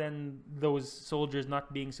 more than those soldiers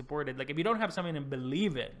not being supported, like if you don't have something to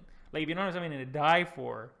believe in, like if you don't have something to die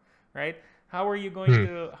for, right? How are you going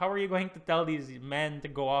to tell these men to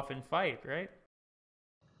go off and fight, right?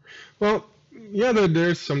 Well, yeah,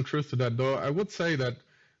 there's some truth to that, though. I would say that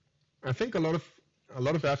I think a lot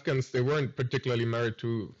of Afghans, they weren't particularly married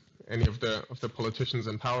to any of the politicians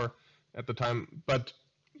in power at the time, but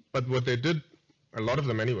what they did, a lot of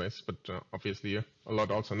them anyways, but obviously a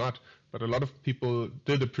lot also not, but a lot of people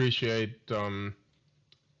did appreciate the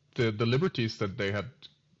liberties that they had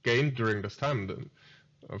gained during this time,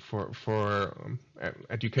 for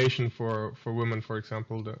education for women, for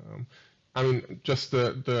example. I mean, just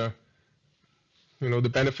the the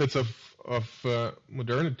benefits of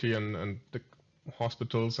modernity and the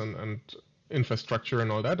hospitals and infrastructure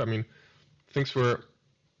and all that. I mean, things were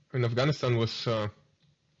in Afghanistan was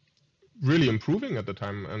really improving at the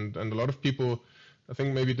time, and a lot of people, I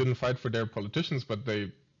think, maybe didn't fight for their politicians, but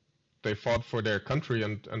they fought for their country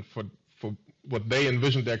and for what they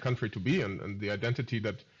envisioned their country to be, and the identity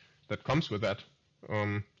that comes with that,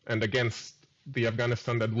 and against the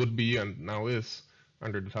Afghanistan that would be and now is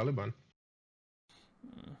under the Taliban.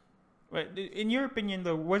 But in your opinion,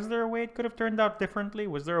 though, was there a way it could have turned out differently?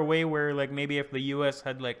 Was there a way where, like, maybe if the U.S.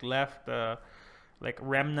 had like left, like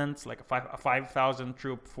remnants, like a 5,000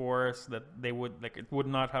 troop force, that they would like it would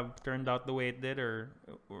not have turned out the way it did, or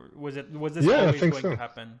was this Yeah, I always think going so. to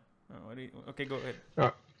happen? Okay, go ahead.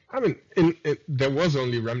 I mean, there was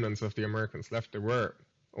only remnants of the Americans left. There were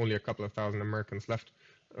only a couple of thousand Americans left,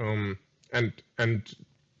 and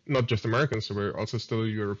not just Americans. There were also still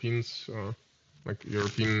Europeans, like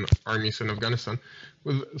European armies in Afghanistan,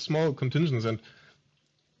 with small contingents. And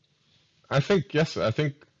I think, yes, I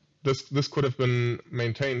think this could have been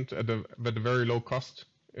maintained at a very low cost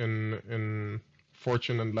in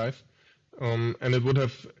fortune and life, and it would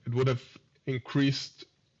have increased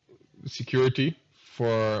security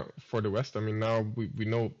for the West. I mean, now we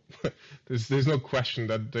know there's no question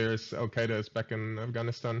that there's Al Qaeda is back in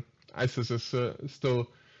Afghanistan. ISIS is still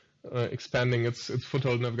expanding its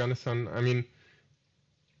foothold in Afghanistan. I mean,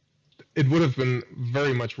 it would have been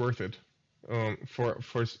very much worth it, for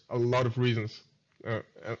a lot of reasons,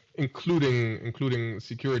 including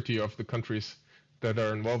security of the countries that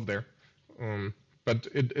are involved there. But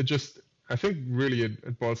it just, I think really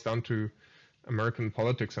it boils down to American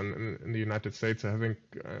politics and in the United States. I think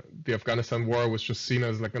the Afghanistan war was just seen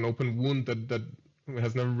as like an open wound that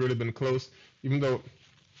has never really been closed, even though,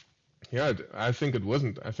 yeah, I think it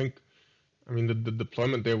wasn't. I mean, the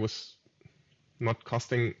deployment there was not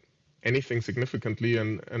costing anything significantly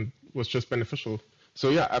and was just beneficial. So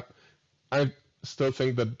yeah, I still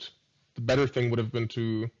think that the better thing would have been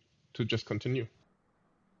to just continue.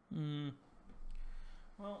 Mm,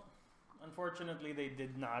 well, unfortunately, they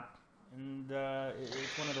did not, and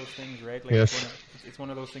it's one of those things, right? Like Yes. it's one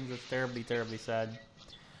of those things that's terribly, terribly sad.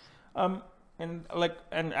 Um, and like,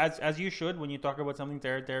 and as you should, when you talk about something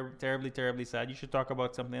terribly, terribly sad, you should talk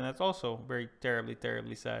about something that's also very terribly,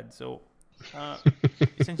 terribly sad. So, uh,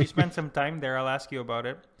 since you spent some time there, I'll ask you about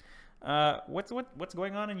it. What's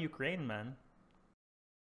going on in Ukraine, man?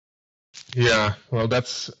 Yeah, well,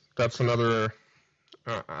 that's another.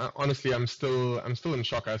 Honestly, I'm still in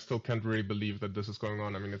shock. I still can't really believe that this is going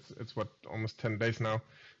on. I mean, it's what, almost 10 days now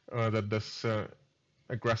that this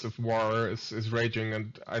aggressive war is raging,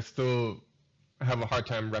 and I still have a hard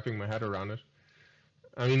time wrapping my head around it.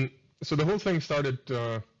 I mean, so the whole thing started.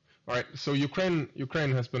 All right, so Ukraine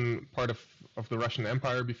has been part of the Russian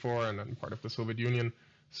Empire before, and then part of the Soviet Union.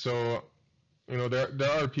 So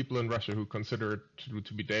there are people in Russia who consider it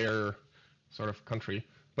to be their sort of country.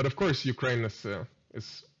 But of course, Ukraine is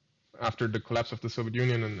after the collapse of the Soviet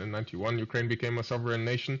Union in 91, Ukraine became a sovereign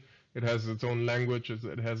nation. It has its own language.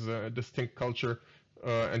 It has a distinct culture,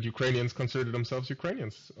 and Ukrainians consider themselves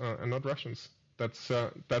Ukrainians and not Russians. That's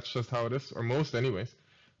just how it is, or most, anyways.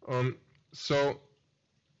 So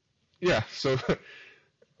yeah,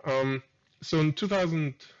 um, so in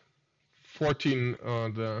 2014, uh,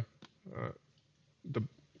 the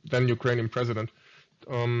then Ukrainian president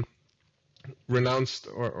um, renounced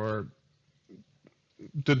or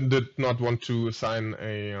did not want to sign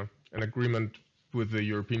an agreement with the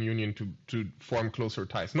European Union to form closer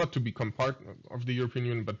ties, not to become part of the European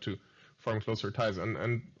Union, but to form closer ties.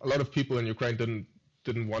 And a lot of people in Ukraine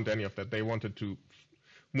didn't want any of that. They wanted to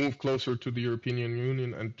move closer to the European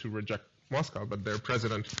Union and to reject Moscow, but their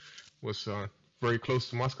president was very close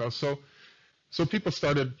to Moscow. So people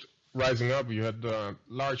started rising up. You had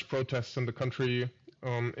large protests in the country.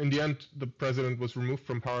 In the end, the president was removed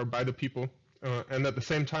from power by the people. And at the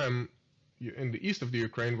same time, in the east of the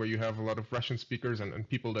Ukraine, where you have a lot of Russian speakers and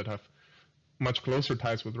people that have much closer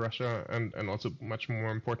ties with Russia and also much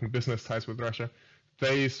more important business ties with Russia,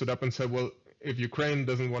 they stood up and said, well, if Ukraine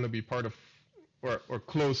doesn't want to be part of or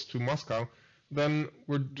close to Moscow, then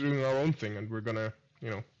we're doing our own thing and we're going to,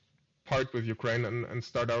 part with Ukraine and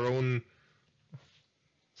start our own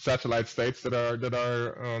satellite states that are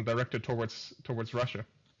directed towards Russia.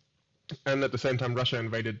 And at the same time, Russia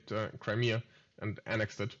invaded Crimea and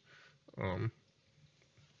annexed it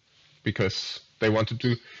because they wanted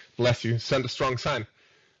to, bless you, send a strong sign.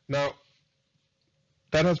 Now,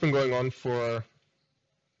 that has been going on for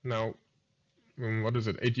now, what is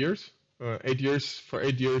it, 8 years? 8 years. For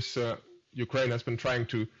 8 years, Ukraine has been trying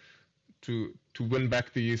to win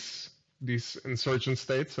back these insurgent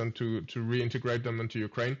states and to reintegrate them into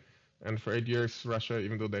Ukraine. And for 8 years, Russia,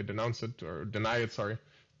 even though they denounce it or deny it, sorry,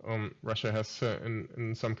 Russia has,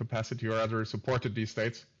 in some capacity or other, supported these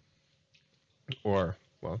states, or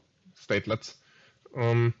well, statelets,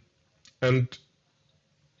 and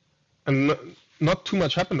not too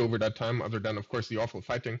much happened over that time, other than, of course, the awful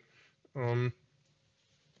fighting.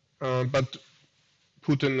 But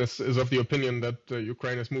Putin is of the opinion that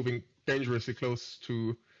Ukraine is moving dangerously close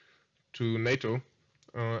to NATO,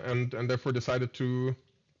 and therefore decided to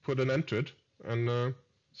put an end to it and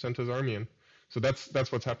sent his army in. So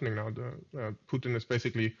that's what's happening now. Putin is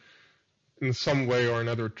basically, in some way or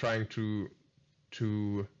another, trying to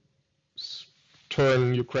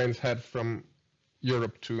turn Ukraine's head from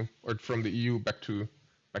Europe or from the EU back to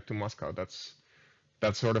Moscow. That's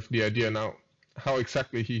sort of the idea. Now, how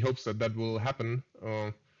exactly he hopes that will happen,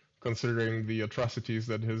 considering the atrocities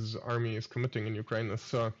that his army is committing in Ukraine,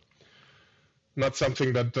 is not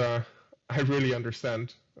something that I really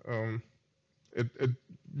understand. It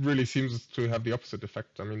really seems to have the opposite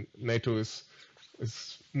effect. I mean, NATO is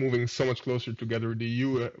moving so much closer together. The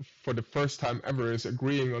EU, for the first time ever, is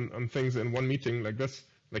agreeing on things in one meeting like this,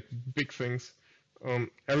 like big things.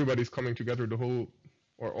 Everybody's coming together. The whole,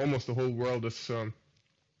 or almost the whole world is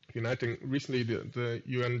uniting. Recently, the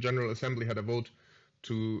UN General Assembly had a vote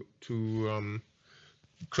to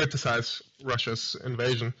criticize Russia's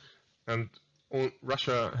invasion, and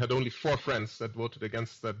Russia had only 4 friends that voted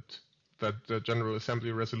against that General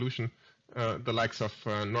Assembly resolution. The likes of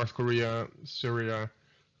North Korea, Syria,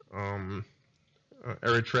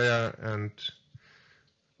 Eritrea, and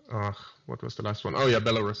what was the last one? Oh yeah,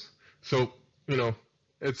 Belarus. So, you know,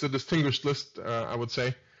 it's a distinguished list, I would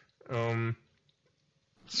say.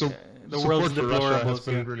 So the world's support for Russia has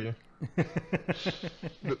been yeah. really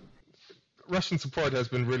Russian support has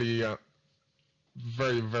been really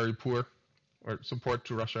very, very poor, or support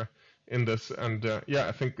to Russia in this. And yeah,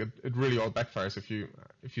 I think it really all backfires. If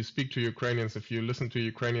you speak to Ukrainians, if you listen to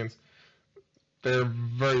Ukrainians, they're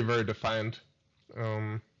very, very defiant.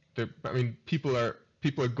 I mean, people are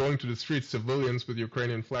going to the streets. Civilians with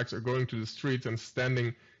Ukrainian flags are going to the streets and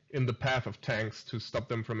standing in the path of tanks to stop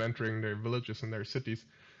them from entering their villages and their cities.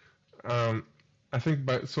 I think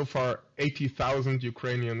so far 80,000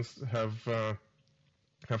 Ukrainians have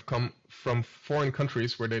come from foreign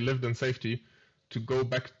countries where they lived in safety to go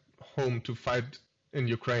back home to fight in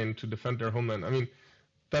Ukraine to defend their homeland. I mean,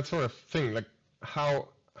 that sort of thing. Like how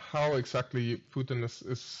exactly Putin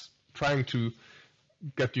is trying to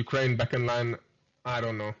get Ukraine back in line, I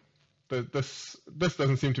don't know. This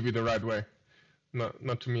doesn't seem to be the right way.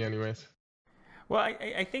 Not to me, anyways. Well,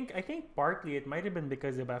 I think partly it might have been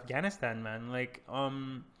because of Afghanistan, man. Like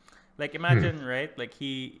imagine, right? Like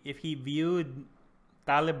if he viewed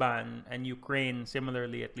Taliban and Ukraine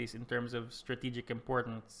similarly, at least in terms of strategic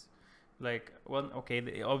importance, like, well,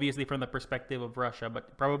 okay, obviously from the perspective of Russia,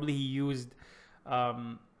 but probably he used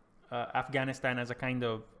Afghanistan as a kind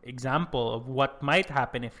of example of what might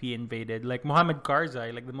happen if he invaded, like Mohammad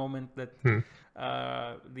Karzai, like the moment that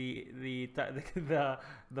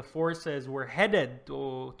the forces were headed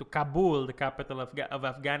to Kabul, the capital of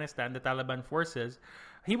Afghanistan, the Taliban forces,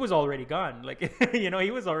 he was already gone. Like, you know,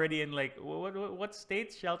 he was already in, like, what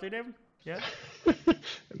states sheltered him? Yeah.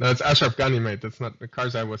 That's Ashraf Ghani, mate. That's not,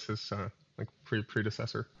 Karzai was his like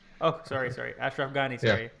predecessor. Oh, sorry. Ashraf Ghani,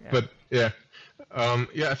 sorry. Yeah. But yeah.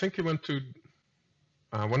 Yeah, I think he went to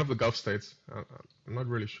one of the Gulf states. I'm not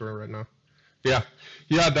really sure right now. Yeah,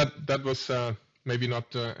 that was maybe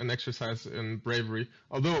not an exercise in bravery.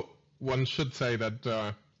 Although one should say that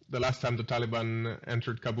the last time the Taliban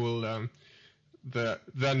entered Kabul, the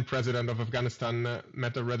then president of Afghanistan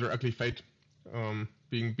met a rather ugly fate,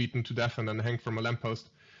 being beaten to death and then hanged from a lamppost.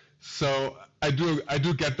 So I do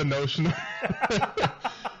get the notion.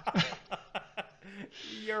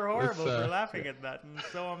 You're horrible for laughing at that, and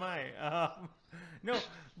so am I. No,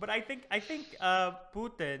 but I think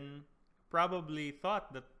Putin probably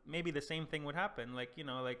thought that maybe the same thing would happen. Like, you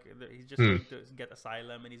know, like he's just going to get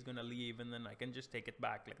asylum and he's going to leave, and then I can just take it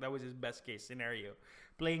back. Like, that was his best case scenario.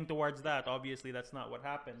 Playing towards that, obviously that's not what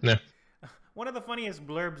happened. Yeah. One of the funniest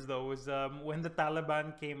blurbs though was when the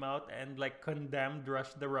Taliban came out and like condemned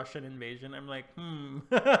the Russian invasion. I'm like,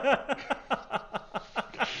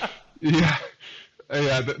 Yeah,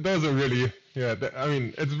 yeah, those are really, yeah. I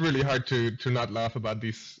mean, it's really hard to not laugh about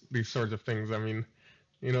these sorts of things. I mean,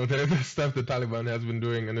 you know, the stuff the Taliban has been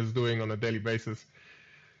doing and is doing on a daily basis.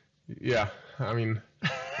 Yeah, I mean,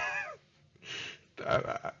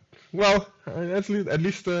 uh, well, they're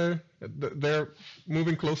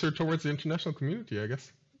moving closer towards the international community, I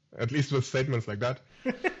guess. At least with statements like that.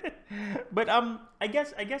 But I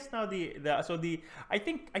guess now the I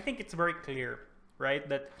think it's very clear, right,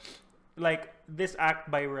 that like this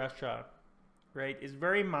act by Russia, right, is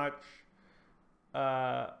very much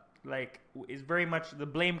uh is very much, the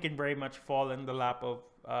blame can very much fall in the lap of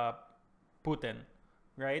Putin,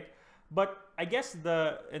 right? But I guess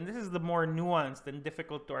and this is the more nuanced and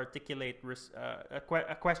difficult to articulate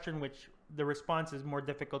a question which the response is more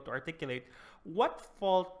difficult to articulate. What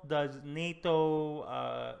fault does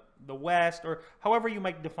NATO, the West, or however you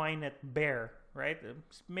might define it, bear? Right?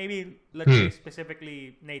 Maybe let's Hmm. say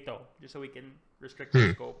specifically NATO, just so we can restrict the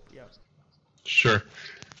Hmm. scope. Yeah. Sure.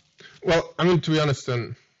 Well, I mean, to be honest,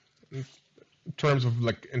 in terms of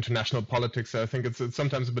like international politics, I think it's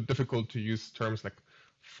sometimes a bit difficult to use terms like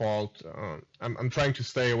fault. I'm trying to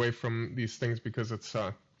stay away from these things because it's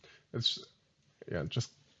yeah,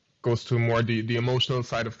 just goes to more the emotional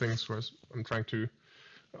side of things. Whereas I'm trying to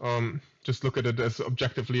just look at it as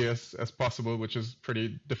objectively as possible, which is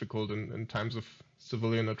pretty difficult in times of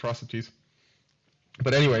civilian atrocities.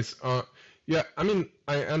 But anyways, yeah, I mean,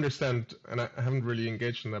 I understand, and I haven't really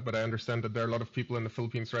engaged in that, but I understand that there are a lot of people in the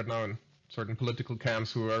Philippines right now in certain political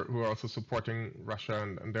camps who are also supporting Russia,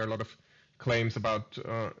 and there are a lot of claims about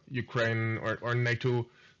Ukraine or NATO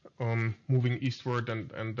moving eastward,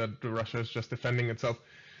 and that Russia is just defending itself,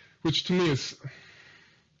 which to me is,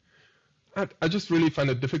 I just really find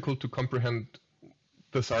it difficult to comprehend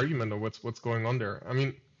this argument or what's going on there. I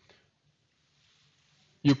mean,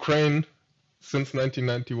 Ukraine since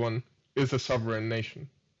 1991 is a sovereign nation.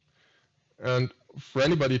 And for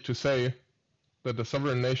anybody to say that the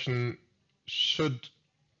sovereign nation should,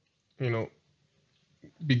 you know,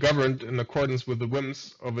 be governed in accordance with the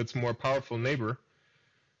whims of its more powerful neighbor,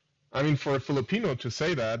 I mean, for a Filipino to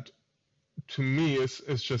say that, to me, is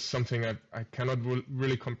just something I cannot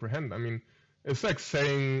really comprehend. I mean, it's like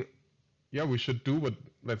saying, yeah, we should do what,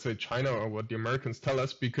 let's say, China or what the Americans tell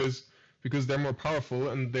us because they're more powerful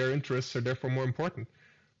and their interests are therefore more important.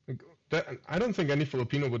 I don't think any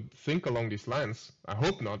Filipino would think along these lines. I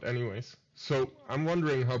hope not, anyways. So I'm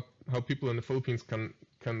wondering how people in the Philippines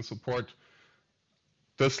can support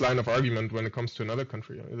this line of argument when it comes to another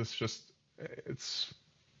country. It's just it's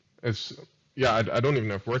yeah, I don't even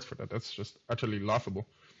have words for that. That's just utterly laughable.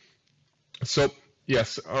 So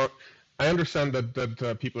yes, I understand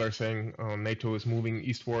that people are saying NATO is moving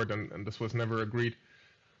eastward and this was never agreed.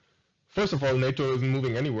 First of all, NATO isn't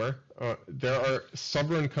moving anywhere. There are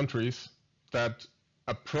sovereign countries that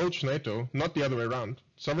approach NATO, not the other way around.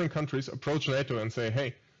 Sovereign countries approach NATO and say,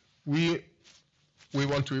 "Hey, we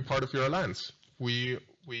want to be part of your alliance. We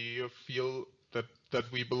feel that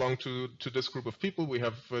we belong to this group of people. We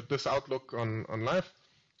have this outlook on life."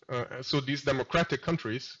 So these democratic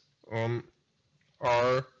countries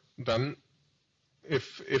are then,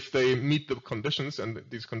 if they meet the conditions, and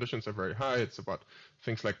these conditions are very high, it's about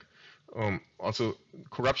things like also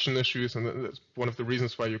corruption issues, and that's one of the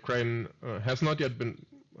reasons why Ukraine has not yet been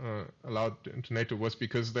allowed into NATO was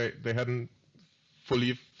because they hadn't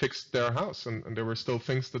fully fixed their house, and there were still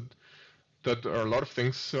things that are a lot of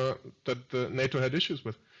things that the NATO had issues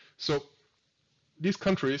with. So these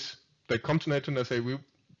countries, they come to NATO and they say,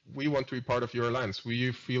 we want to be part of your alliance.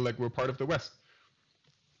 We feel like we're part of the West.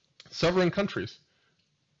 Sovereign countries.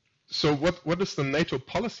 So what is the NATO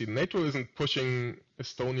policy? NATO isn't pushing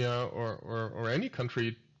Estonia or any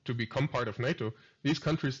country to become part of NATO. These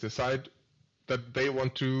countries decide that they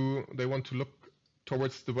want to look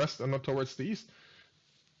towards the West and not towards the East.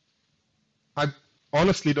 I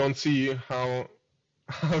honestly don't see how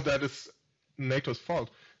that is NATO's fault.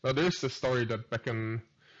 Now there's the story that back in,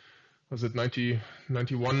 was it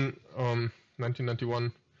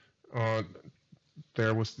 1991,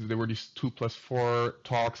 there were these 2+4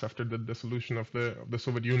 talks after the dissolution of the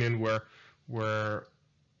Soviet Union where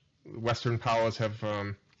Western powers have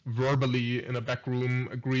verbally in a back room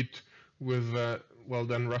agreed with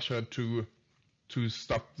then Russia to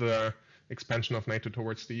stop the expansion of NATO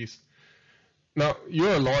towards the east. Now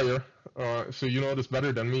you're a lawyer, so you know this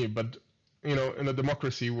better than me. But you know, in a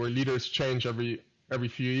democracy where leaders change every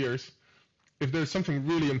few years, if there's something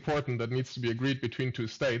really important that needs to be agreed between two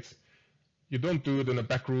states, you don't do it in a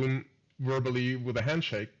back room verbally with a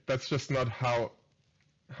handshake. That's just not how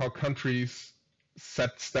countries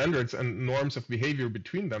set standards and norms of behavior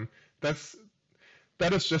between them. That's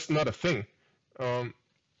that is just not a thing.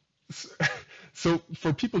 So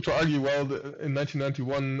for people to argue, well, in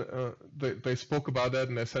 1991 they spoke about that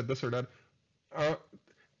and they said this or that,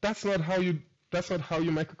 that's not how you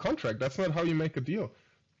make a contract. That's not how you make a deal.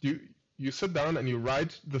 You sit down and you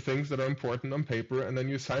write the things that are important on paper, and then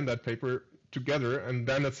you sign that paper together, and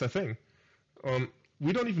then it's a thing.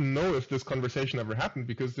 We don't even know if this conversation ever happened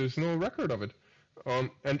because there's no record of it.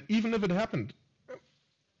 And even if it happened,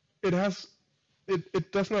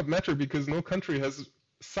 it does not matter because no country has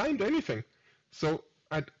signed anything. So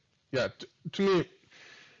to me,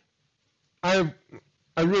 I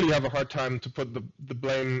really have a hard time to put the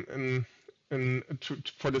blame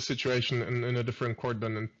for the situation in a different court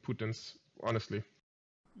than in Putin's, honestly.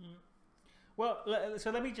 Well,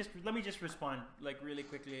 so let me just respond like really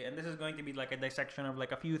quickly, and this is going to be like a dissection of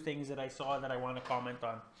like a few things that I saw that I want to comment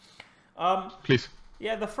on. Please.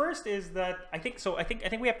 Yeah, the first is that I think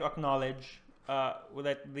we have to acknowledge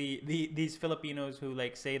that these Filipinos who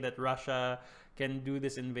like say that Russia can do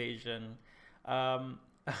this invasion,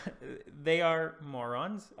 they are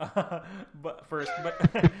morons. but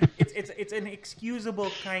it's an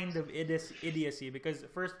excusable kind of idiocy because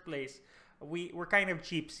first place we're kind of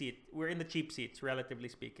cheap seat. We're in the cheap seats, relatively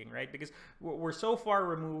speaking, right? Because we're so far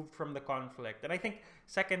removed from the conflict, and I think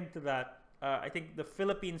second to that. I think the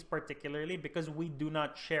Philippines particularly, because we do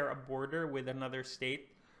not share a border with another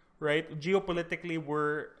state, right? Geopolitically,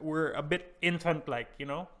 we're a bit infant-like, you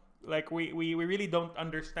know? Like, we really don't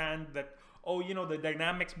understand that, the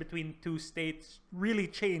dynamics between two states really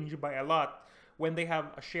change by a lot when they have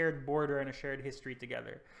a shared border and a shared history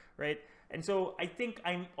together, right? And so I think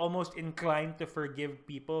I'm almost inclined to forgive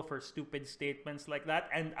people for stupid statements like that.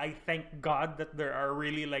 And I thank God that there are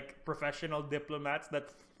really like professional diplomats that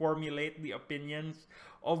formulate the opinions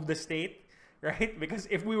of the state, right? Because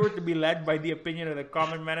if we were to be led by the opinion of the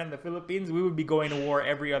common man in the Philippines, we would be going to war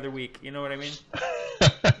every other week. You know what I mean?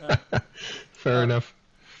 Fair enough.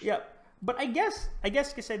 Yeah. But I guess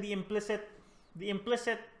kasi the implicit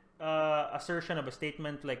assertion of a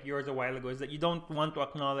statement like yours a while ago is that you don't want to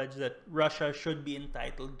acknowledge that Russia should be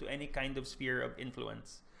entitled to any kind of sphere of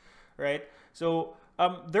influence, right? So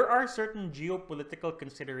there are certain geopolitical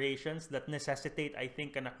considerations that necessitate, I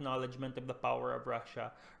think, an acknowledgement of the power of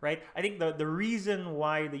Russia, right? I think the reason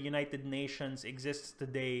why the United Nations exists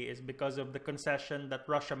today is because of the concession that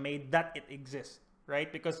Russia made that it exists,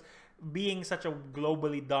 right? Because being such a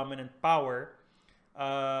globally dominant power,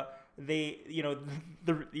 it's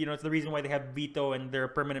the reason why they have veto and they're a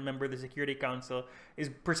permanent member of the Security Council is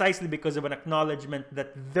precisely because of an acknowledgement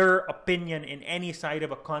that their opinion in any side of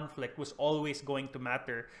a conflict was always going to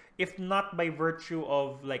matter, if not by virtue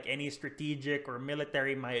of like any strategic or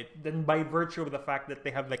military might, then by virtue of the fact that they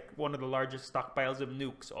have like one of the largest stockpiles of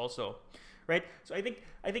nukes also. Right? So I think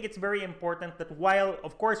it's very important that while,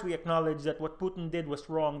 of course, we acknowledge that what Putin did was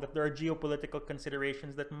wrong, that there are geopolitical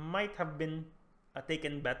considerations that might have been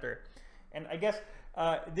taken better. And I guess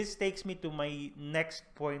this takes me to my next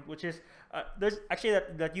point, which is there's actually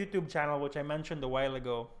that YouTube channel which I mentioned a while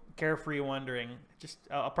ago, Carefree Wandering.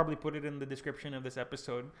 I'll probably put it in the description of this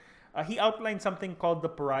episode. He outlined something called the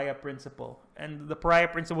Pariah Principle. And the Pariah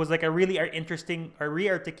Principle was like a really interesting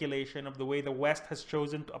re-articulation of the way the West has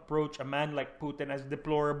chosen to approach a man like Putin, as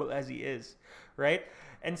deplorable as he is, right?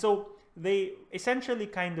 And so they essentially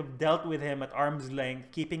kind of dealt with him at arm's length,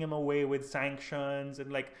 keeping him away with sanctions and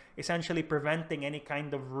like essentially preventing any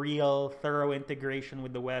kind of real thorough integration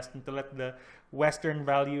with the West and to let the Western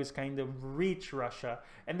values kind of reach Russia.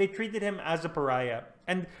 And they treated him as a pariah.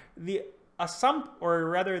 And the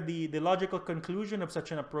logical conclusion of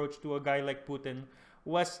such an approach to a guy like Putin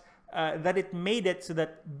was that it made it so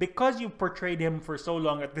that because you portrayed him for so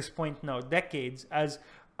long at this point now, decades, as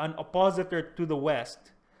an oppositor to the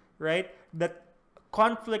West, right, that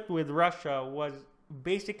conflict with Russia was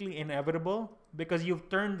basically inevitable because you've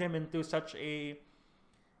turned him into such a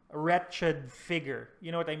wretched figure.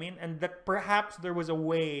 You know what I mean? And that perhaps there was a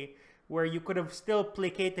way where you could have still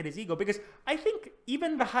placated his ego. Because I think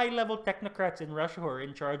even the high-level technocrats in Russia who are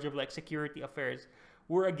in charge of like security affairs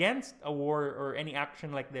were against a war or any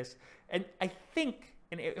action like this. And I think,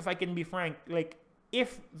 and if I can be frank, like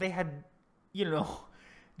if they had,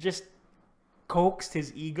 just coaxed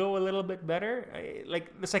his ego a little bit better,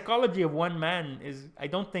 like the psychology of one man is, I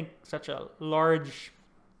don't think, such a large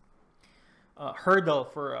hurdle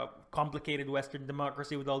for a complicated Western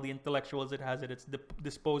democracy with all the intellectuals it has at its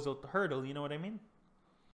disposal to hurdle. You know what I mean?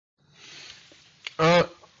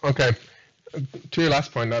 Okay. To your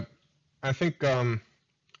last point, I think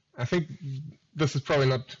this is probably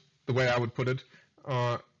not the way I would put it.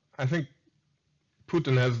 I think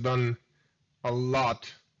Putin has done a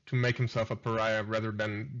lot to make himself a pariah rather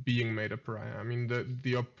than being made a pariah. I mean,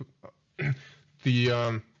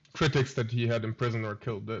 the critics that he had imprisoned or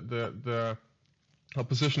killed, the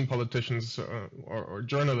opposition politicians or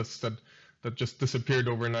journalists that just disappeared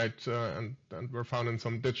overnight and were found in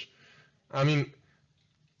some ditch. I mean,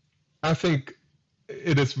 I think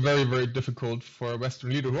it is very, very difficult for a Western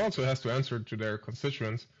leader who also has to answer to their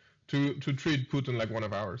constituents to treat Putin like one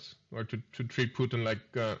of ours, or to treat Putin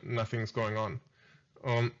like nothing's going on.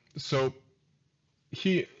 So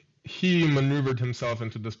he maneuvered himself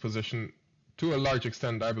into this position to a large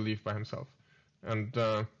extent, I believe, by himself, and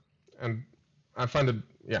I find it,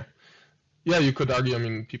 yeah, you could argue. I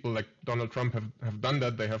mean, people like Donald Trump have done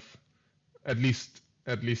that. They have, at least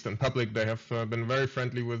in public, they have been very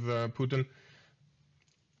friendly with Putin.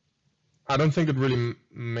 I don't think it really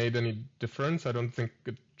made any difference. I don't think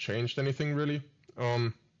it changed anything really.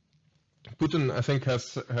 Putin, I think,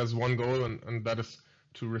 has one goal, and that is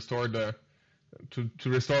to restore to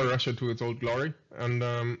restore Russia to its old glory,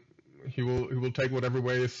 and he will take whatever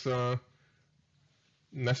way is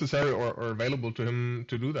necessary or available to him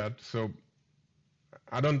to do that. So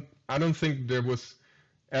I don't think there was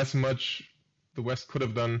as much the West could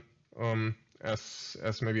have done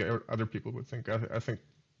as maybe other people would think. I think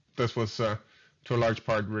this was to a large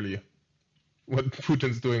part really what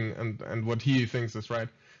Putin's doing and what he thinks is right.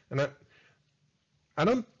 And I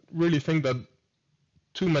don't really think that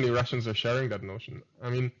too many Russians are sharing that notion. I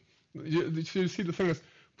mean, you see, the thing is,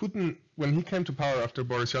 Putin, when he came to power after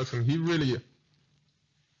Boris Yeltsin, he really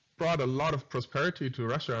brought a lot of prosperity to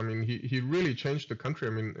Russia. I mean, he really changed the country.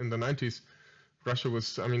 I mean, in the 90s, Russia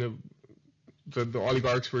was, I mean, the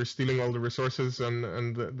oligarchs were stealing all the resources,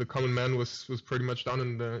 and the common man was pretty much down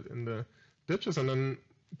in the ditches. And then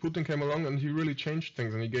Putin came along, and he really changed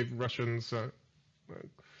things, and he gave Russians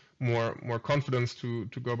more confidence to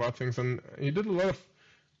go about things, and he did a lot of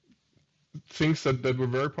things that were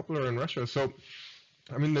very popular in Russia. So,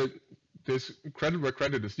 I mean, there's credit where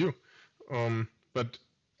credit is due. But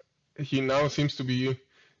he now seems to be,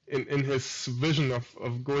 in his vision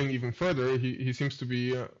of going even further, he seems to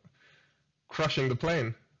be crashing the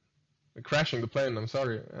plane. I'm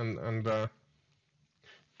sorry,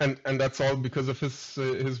 and that's all because of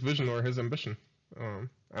his vision or his ambition.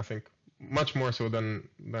 I think much more so than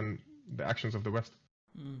the actions of the West.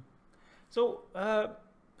 So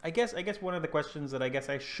I guess one of the questions that I guess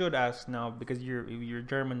I should ask now, because your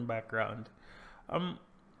German background,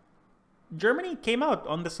 Germany came out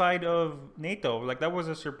on the side of NATO. Like, that was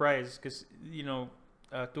a surprise, because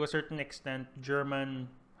to a certain extent,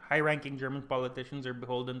 high-ranking German politicians are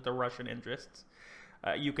beholden to Russian interests.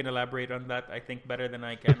 You can elaborate on that, I think, better than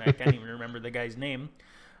I can. I can't even remember the guy's name.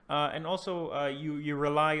 And also, you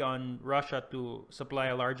rely on Russia to supply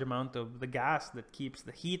a large amount of the gas that keeps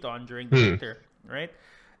the heat on during the winter, right?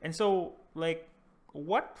 And so, like,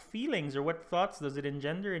 what feelings or what thoughts does it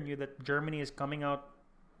engender in you that Germany is coming out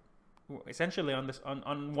essentially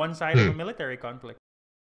on one side of a military conflict?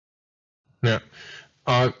 Yeah,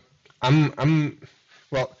 well,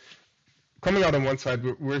 coming out on one side,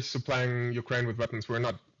 we're supplying Ukraine with weapons. We're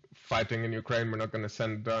not fighting in Ukraine. We're not going to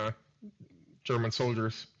send German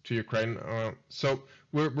soldiers to Ukraine. So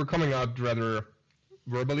we're coming out rather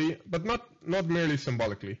verbally, but not merely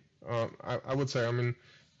symbolically. I would say, I mean,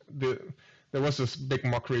 there was this big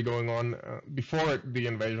mockery going on before the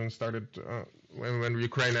invasion started, when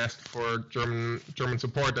Ukraine asked for German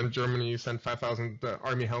support, and Germany sent 5,000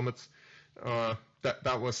 army helmets.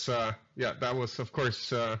 That was of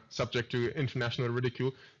course subject to international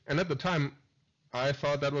ridicule. And at the time, I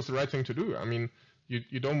thought that was the right thing to do. I mean,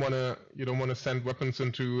 you don't want to send weapons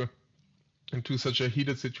into such a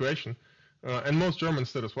heated situation, and most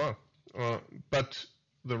Germans did as well. But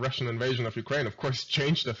the Russian invasion of Ukraine, of course,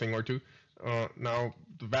 changed a thing or two. Now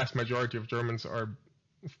the vast majority of Germans are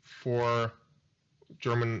for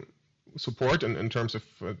German support in terms of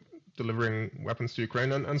delivering weapons to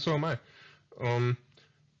Ukraine, and so am I.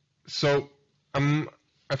 So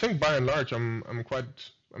I think by and large I'm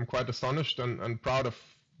quite astonished and proud of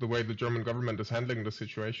the way the German government is handling the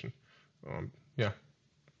situation. Yeah,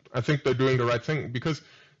 I think they're doing the right thing, because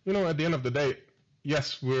at the end of the day,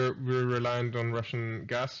 yes, we're reliant on Russian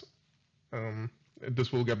gas.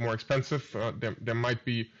 This will get more expensive. There might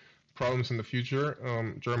be problems in the future.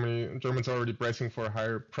 Germans are already bracing for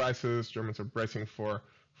higher prices. Germans are bracing for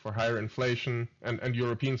higher inflation, and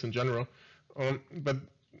Europeans in general. But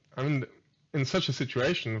I mean, in such a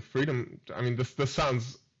situation, freedom. I mean, this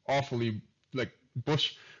sounds awfully like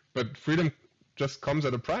Bush, but freedom just comes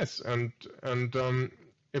at a price. And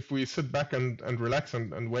if we sit back and relax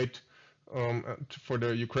and wait for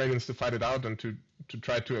the Ukrainians to fight it out and to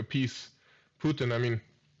try to appease Putin, I mean,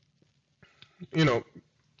 you know,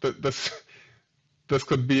 this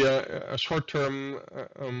could be a short term.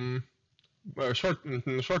 In the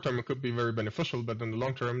short term, it could be very beneficial, but in the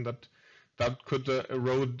long term, that could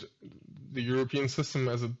erode the European system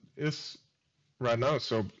as it is right now.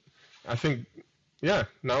 So I think, yeah,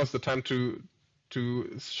 now is the time to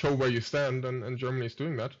show where you stand, and Germany is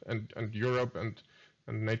doing that, and Europe and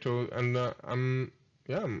NATO, and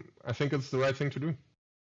I think it's the right thing to do.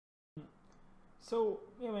 So,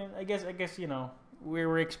 yeah, man, I guess, we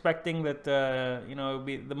were expecting that, it'd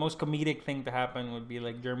be the most comedic thing to happen would be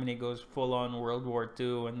like Germany goes full on World War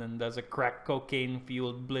II and then does a crack cocaine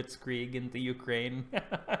fueled blitzkrieg into Ukraine.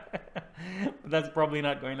 But that's probably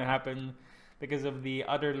not going to happen because of the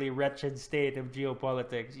utterly wretched state of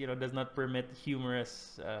geopolitics, does not permit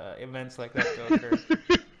humorous events like that to occur.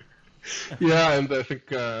 Yeah, and I think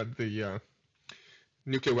the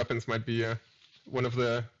nuclear weapons might be one of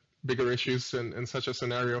the bigger issues in such a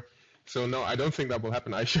scenario. So no, I don't think that will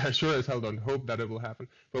happen. I sure as hell don't hope that it will happen.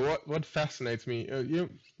 But what fascinates me, you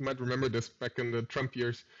might remember this back in the Trump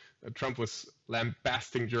years. Trump was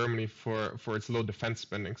lambasting Germany for its low defense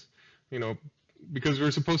spendings. Because we're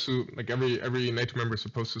supposed to, like every NATO member is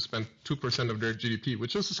supposed to spend 2% of their GDP,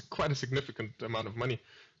 which is quite a significant amount of money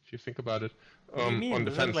if you think about it. What do you mean? On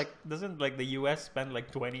defense. Doesn't the US spend like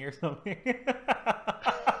 20 or something?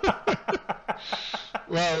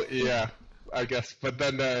 Well, yeah, I guess. But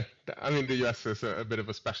then, the US is a bit of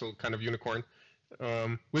a special kind of unicorn,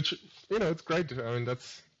 which, it's great. I mean,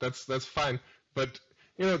 that's fine. But,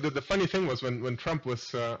 the funny thing was when Trump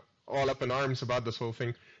was all up in arms about this whole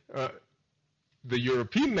thing, the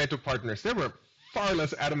European NATO partners, they were far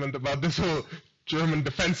less adamant about this whole German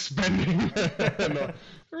defense spending. They were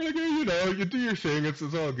like, you do your thing, it's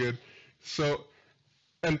all good. So,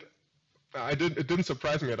 and it didn't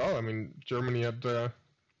surprise me at all. I mean, Germany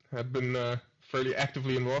had been fairly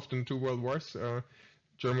actively involved in 2 world wars.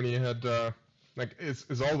 Germany had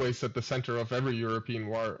is always at the center of every European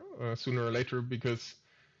war sooner or later because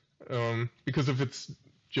of its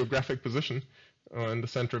geographic position in the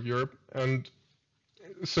center of Europe. And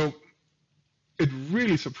so it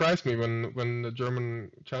really surprised me when the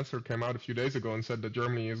German chancellor came out a few days ago and said that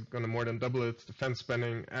Germany is going to more than double its defense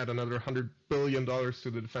spending, add another $100 billion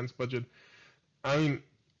to the defense budget. I mean,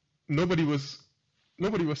 nobody was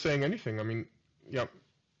saying anything. I mean, yeah,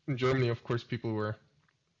 in Germany, of course, people were,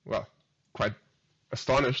 well, quite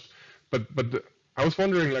astonished. But I was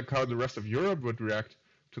wondering like how the rest of Europe would react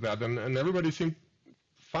to that, and everybody seemed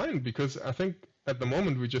fine, because I think at the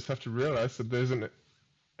moment we just have to realize that there's an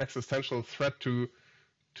existential threat to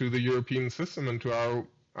the European system and to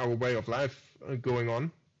our way of life going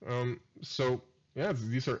on. So yeah,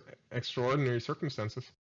 these are extraordinary circumstances.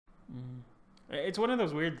 It's one of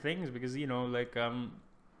those weird things because I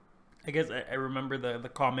guess I remember the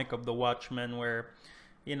comic of the Watchmen where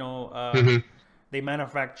they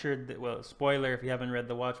manufactured, well, spoiler if you haven't read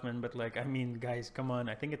the Watchmen, but like, I mean, guys, come on,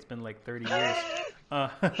 I think it's been like 30 years.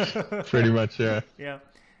 Pretty much, yeah. Yeah.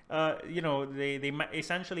 They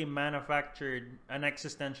essentially manufactured an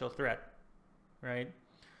existential threat, right?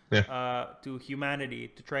 Yeah. To humanity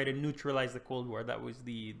to try to neutralize the Cold War. That was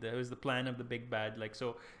the plan of the big bad. Like,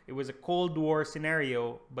 so it was a Cold War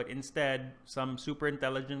scenario, but instead some super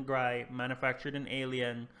intelligent guy manufactured an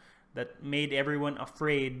alien that made everyone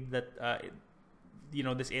afraid that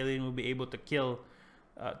this alien will be able to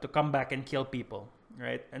come back and kill people,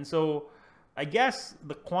 right? And so I guess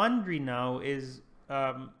the quandary now is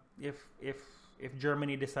if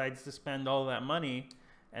Germany decides to spend all that money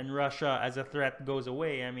and Russia as a threat goes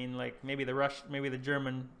away, I mean, like maybe the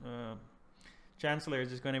German chancellor is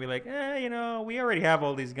just going to be like, we already have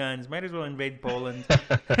all these guns, might as well invade Poland.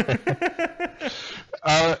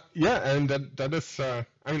 Yeah, and that is, I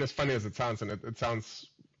mean, as funny as it sounds, and it sounds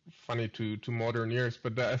funny to modern ears,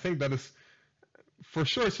 but I think that is for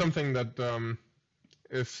sure something that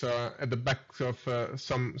is at the back of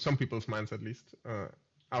some people's minds, at least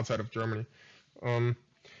outside of Germany.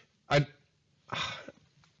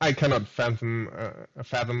 I cannot fathom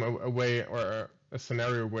a way or a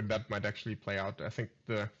scenario where that might actually play out. I think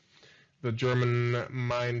the German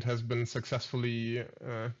mind has been successfully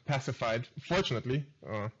pacified, fortunately.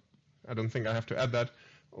 I don't think I have to add that,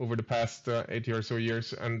 over the past 80 or so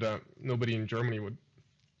years, and nobody in Germany would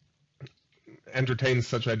entertain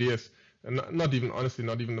such ideas. And not even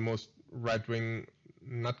the most right-wing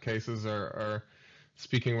nutcases are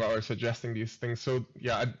speaking about or suggesting these things. So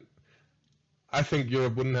yeah, I think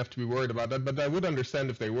Europe wouldn't have to be worried about that, but I would understand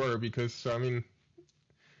if they were, because I mean,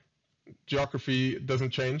 geography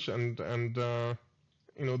doesn't change, and the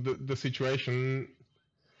situation.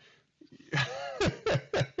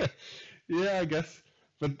 Yeah, I guess,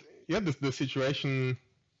 but yeah, the situation.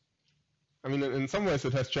 I mean, in some ways,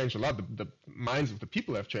 it has changed a lot. The minds of the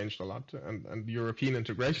people have changed a lot, and European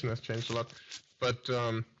integration has changed a lot. But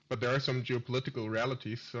there are some geopolitical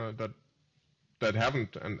realities that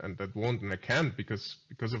haven't and that won't and that can't because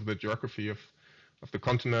of the geography of the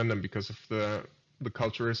continent and because of the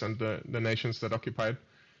cultures and the nations that occupy it.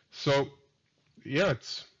 So yeah,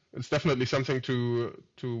 it's definitely something to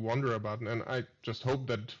wonder about, and I just hope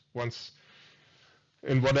that once,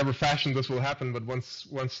 in whatever fashion this will happen, but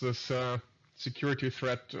once this security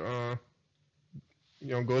threat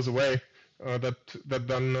goes away, that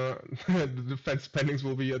then the defense spendings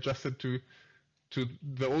will be adjusted to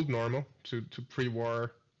the old normal, to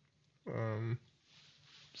pre-war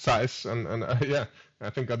size, and yeah, I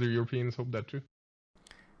think other Europeans hope that too.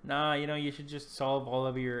 Nah, you should just solve all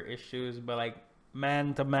of your issues by like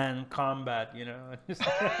man-to-man combat. Just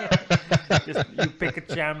you pick a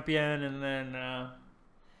champion and then.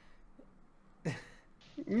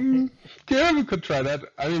 Yeah, we could try that.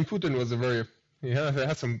 I mean, Putin was he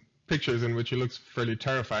has some pictures in which he looks fairly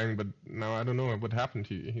terrifying, but now I don't know what happened.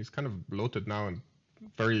 He's kind of bloated now and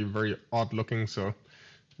very, very odd looking. So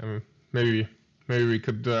maybe we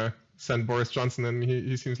could send Boris Johnson, and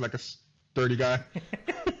he seems like a sturdy guy.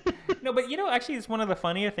 No, but actually, it's one of the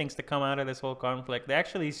funnier things to come out of this whole conflict. They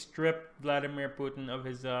actually stripped Vladimir Putin of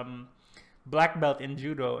his black belt in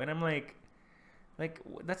judo, and I'm like,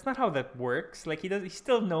 that's not how that works. Like, he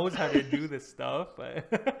still knows how to do this stuff.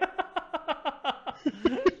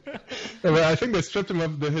 Well, I think they stripped him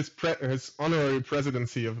of his honorary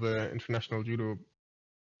presidency of the International Judo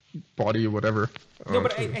body or whatever. No,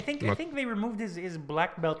 but I think they removed his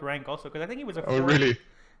black belt rank also, because I think he was a fourth, Oh, really?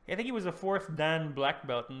 I think he was a fourth Dan black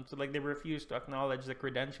belt, and so like they refused to acknowledge the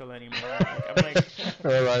credential anymore. I'm like,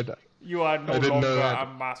 all right. You are no longer a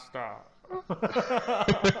master.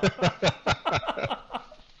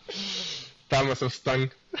 That must have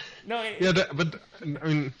stung. No, but I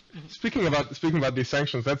mean, speaking about these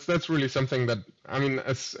sanctions, that's really something that, I mean,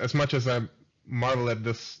 as much as I marvel at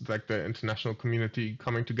this, like the international community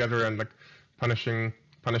coming together and like punishing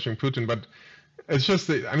Putin, but it's just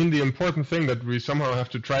the important thing that we somehow have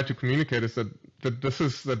to try to communicate is that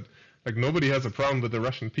like nobody has a problem with the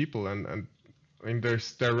Russian people, and I mean there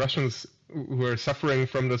are Russians who are suffering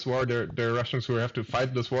from this war. There are Russians who have to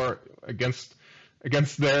fight this war against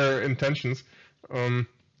their intentions, and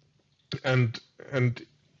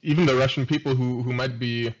even the Russian people who might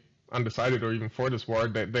be undecided or even for this war,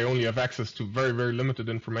 they only have access to very, very limited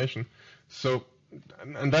information. So,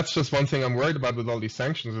 and that's just one thing I'm worried about with all these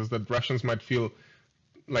sanctions, is that Russians might feel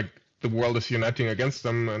like the world is uniting against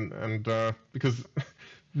them, and because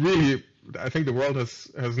really, I think the world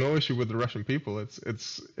has no issue with the Russian people.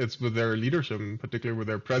 It's with their leadership, in particular with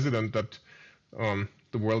their president, that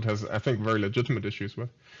the world has, I think, very legitimate issues with.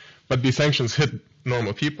 But these sanctions hit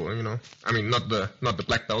normal people, I mean, not the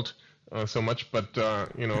black belt so much, but I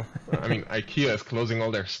mean, IKEA is closing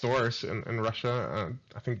all their stores in Russia.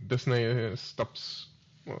 I think Disney stops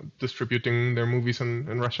distributing their movies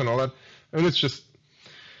in Russia and all that. And it's just,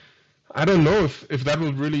 I don't know if that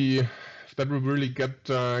will really get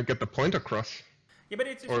the point across. Yeah, but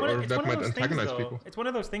it's or one if that of might those things, antagonize though. people. It's one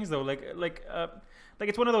of those things, though. Like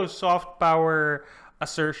it's one of those soft power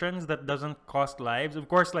assertions that doesn't cost lives. Of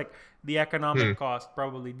course, like the economic cost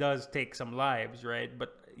probably does take some lives, right?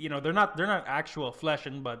 But they're not actual flesh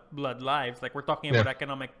and blood lives. Like we're talking about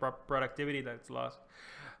economic productivity that's lost.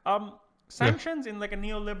 Sanctions in like a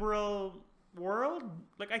neoliberal world,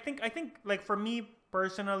 like I think like for me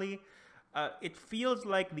personally, it feels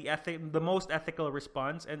like the most ethical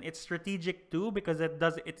response, and it's strategic too, because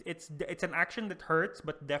it's an action that hurts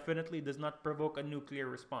but definitely does not provoke a nuclear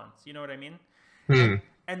response. You know what I mean?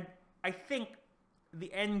 And I think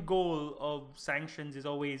the end goal of sanctions is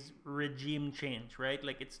always regime change, right?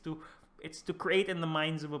 Like it's to create in the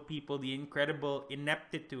minds of a people the incredible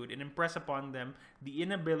ineptitude and impress upon them the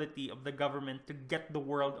inability of the government to get the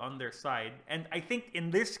world on their side. And I think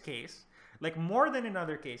in this case, like more than in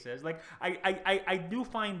other cases, like I do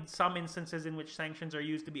find some instances in which sanctions are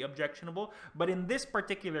used to be objectionable, but in this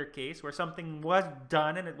particular case where something was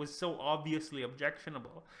done and it was so obviously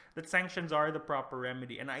objectionable, that sanctions are the proper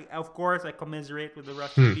remedy. And of course I commiserate with the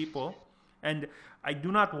Russian people, and I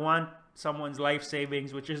do not want someone's life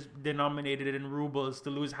savings, which is denominated in rubles, to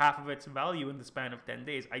lose half of its value in the span of 10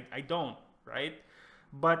 days. I don't, right?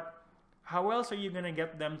 But how else are you gonna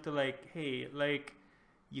get them to like, hey, like,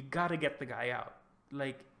 you gotta get the guy out.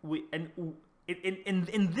 Like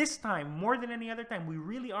in this time, more than any other time, we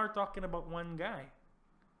really are talking about one guy,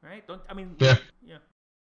 right? Yeah. Yeah.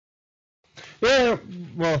 Yeah.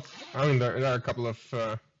 Well, I mean, there are a couple of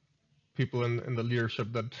people in the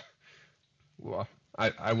leadership that well,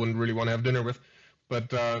 I wouldn't really want to have dinner with. But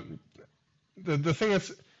the thing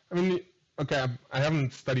is, I mean, okay, I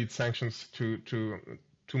haven't studied sanctions to too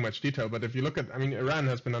much detail, but if you look at, I mean, Iran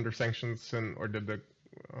has been under sanctions or the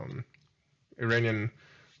Iranian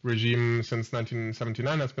regime since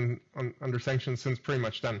 1979 has been under sanctions since pretty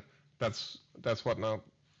much then. That's what now,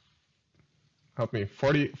 help me,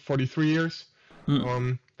 43 years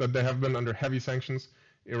that they have been under heavy sanctions.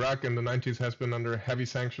 Iraq in the 90s has been under heavy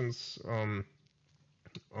sanctions.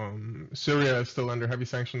 Syria is still under heavy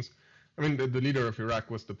sanctions. I mean, the leader of Iraq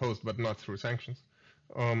was deposed, but not through sanctions.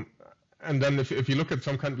 And then if you look at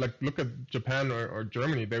some kind of, like, look at Japan or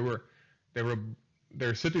Germany,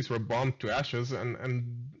 their cities were bombed to ashes,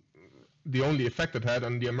 and the only effect it had,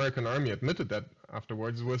 and the American army admitted that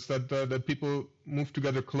afterwards, was that people moved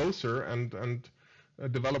together closer and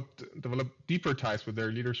developed deeper ties with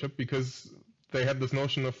their leadership, because they had this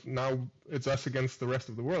notion of, now it's us against the rest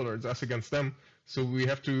of the world, or it's us against them, so we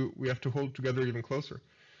have to hold together even closer.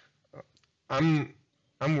 I'm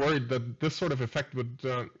worried that this sort of effect would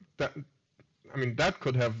that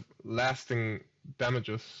could have lasting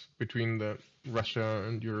damages between the Russia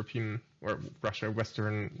and European, or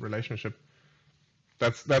Russia-Western relationship.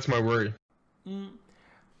 That's my worry.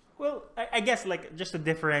 Well, I guess, like, just to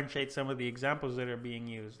differentiate some of the examples that are being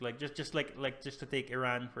used, like just to take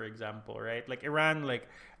Iran for example, right? Like, Iran, like,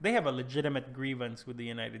 they have a legitimate grievance with the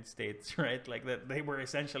United States, right? Like, that they were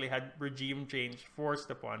essentially had regime change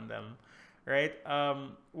forced upon them, right?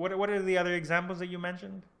 What are the other examples that you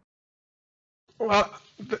mentioned? Well,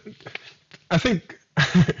 I think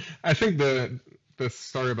the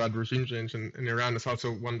story about regime change in Iran is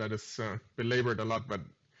also one that is belabored a lot, but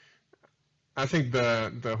I think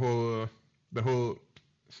the whole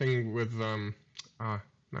thing with I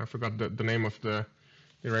forgot the name of the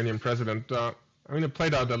Iranian president. I mean, it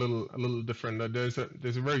played out a little different. There's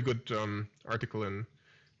a very good article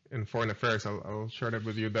in Foreign Affairs. I'll share that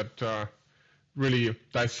with you, that really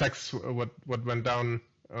dissects what went down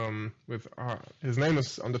with his name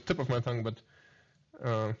is on the tip of my tongue, but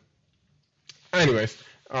anyways,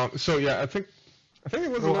 so yeah, I think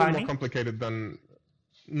it was a little more complicated than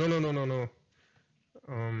no.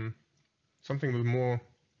 Something with more.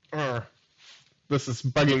 This is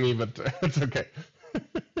bugging me, but it's okay.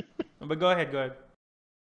 But go ahead.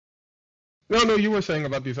 No, you were saying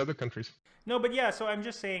about these other countries. No, but yeah, so I'm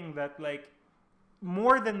just saying that, like,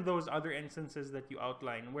 more than those other instances that you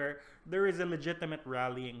outline, where there is a legitimate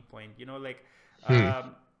rallying point, you know, like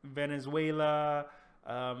Venezuela,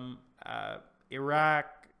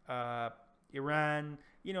 Iraq, Iran,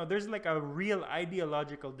 you know, there's like a real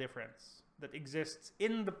ideological difference that exists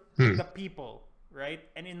in the people, right?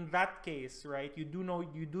 And in that case, right, you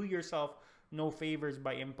do yourself no favors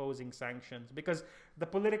by imposing sanctions, because the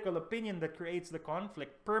political opinion that creates the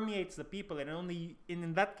conflict permeates the people, and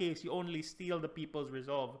in that case you only steal the people's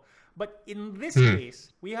resolve. But in this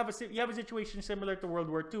case, you have a situation similar to World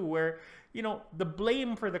War II, where, you know, the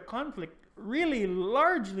blame for the conflict really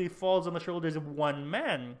largely falls on the shoulders of one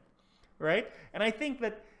man, right? And I think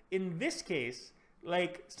that in this case,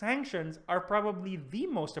 like, sanctions are probably the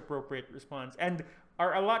most appropriate response, and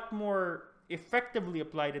are a lot more effectively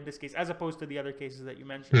applied in this case as opposed to the other cases that you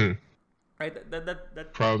mentioned. Right?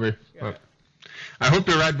 That probably. Yeah. I hope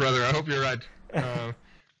you're right, brother. I hope you're right.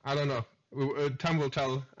 I don't know. Time will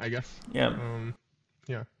tell, I guess. Yeah.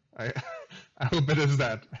 Yeah. I hope it is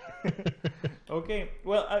that. Okay.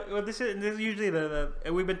 Well, this is usually the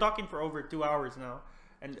we've been talking for over 2 hours now.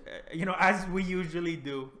 And you know, as we usually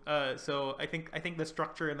do, so I think the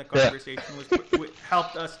structure in the conversation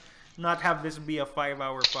helped us not have this be a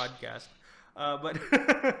 5-hour podcast. But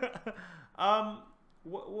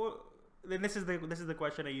then this is the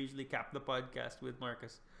question I usually cap the podcast with,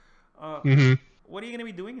 Marcus. What are you gonna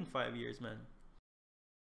be doing in 5 years, man?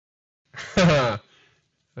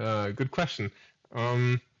 Good question.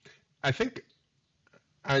 I think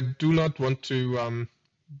I do not want to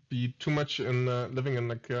be too much in living in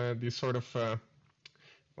like these sort of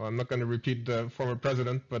well, I'm not going to repeat the former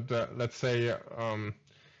president, but let's say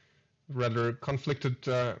rather conflicted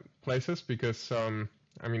places, because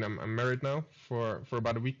I mean, I'm married now for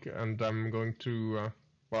about a week, and I'm going to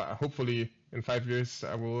well, hopefully in 5 years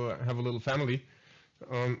I will have a little family.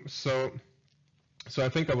 So I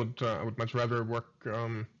think I would much rather work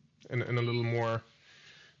in a little more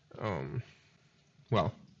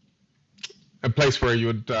well, a place where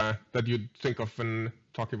that you'd think of when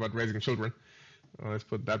talking about raising children. Let's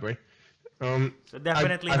put it that way. So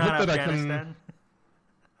definitely not Afghanistan.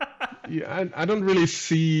 Yeah, I don't really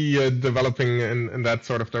see developing in that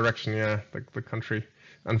sort of direction. Yeah, like the country,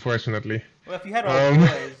 unfortunately. Well, if you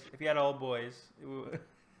had all boys,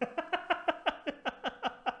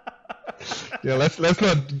 Yeah, let's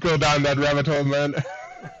not go down that rabbit hole, man.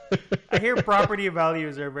 I hear property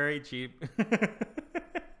values are very cheap.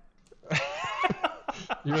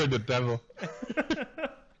 You're the devil.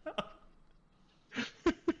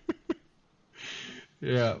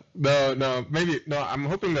 Yeah, no, maybe no. I'm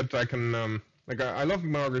hoping that I can. Like, I love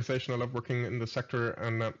my organization. I love working in the sector,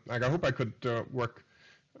 and like I hope I could work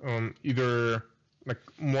either like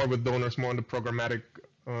more with donors, more on the programmatic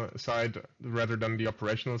side rather than the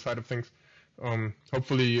operational side of things.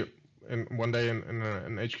 Hopefully, in one day in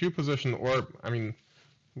an HQ position, or I mean,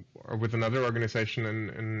 or with another organization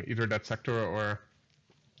in either that sector or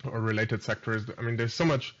related sectors. I mean, there's so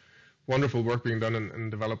much wonderful work being done in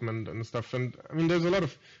development and stuff. And I mean, there's a lot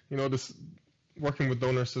of, this working with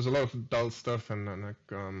donors. There's a lot of dull stuff and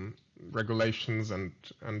like regulations and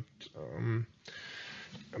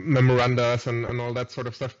memorandas and all that sort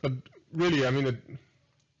of stuff. But really, I mean,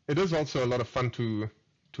 it is also a lot of fun to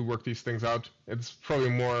work these things out. It's probably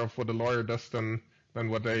more of what a lawyer does than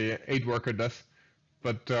what a aid worker does.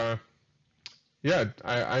 But yeah,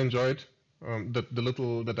 I enjoy it. The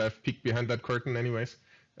little that I've peeked behind that curtain, anyways.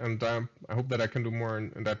 And I hope that I can do more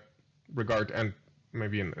in that regard, and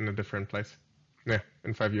maybe in a different place. Yeah,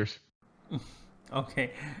 in 5 years.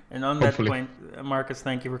 Okay. And on Hopefully. that point, Marcus,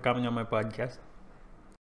 thank you for coming on my podcast.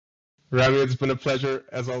 Rami, it's been a pleasure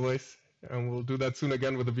as always, and we'll do that soon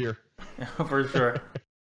again with a beer. For sure.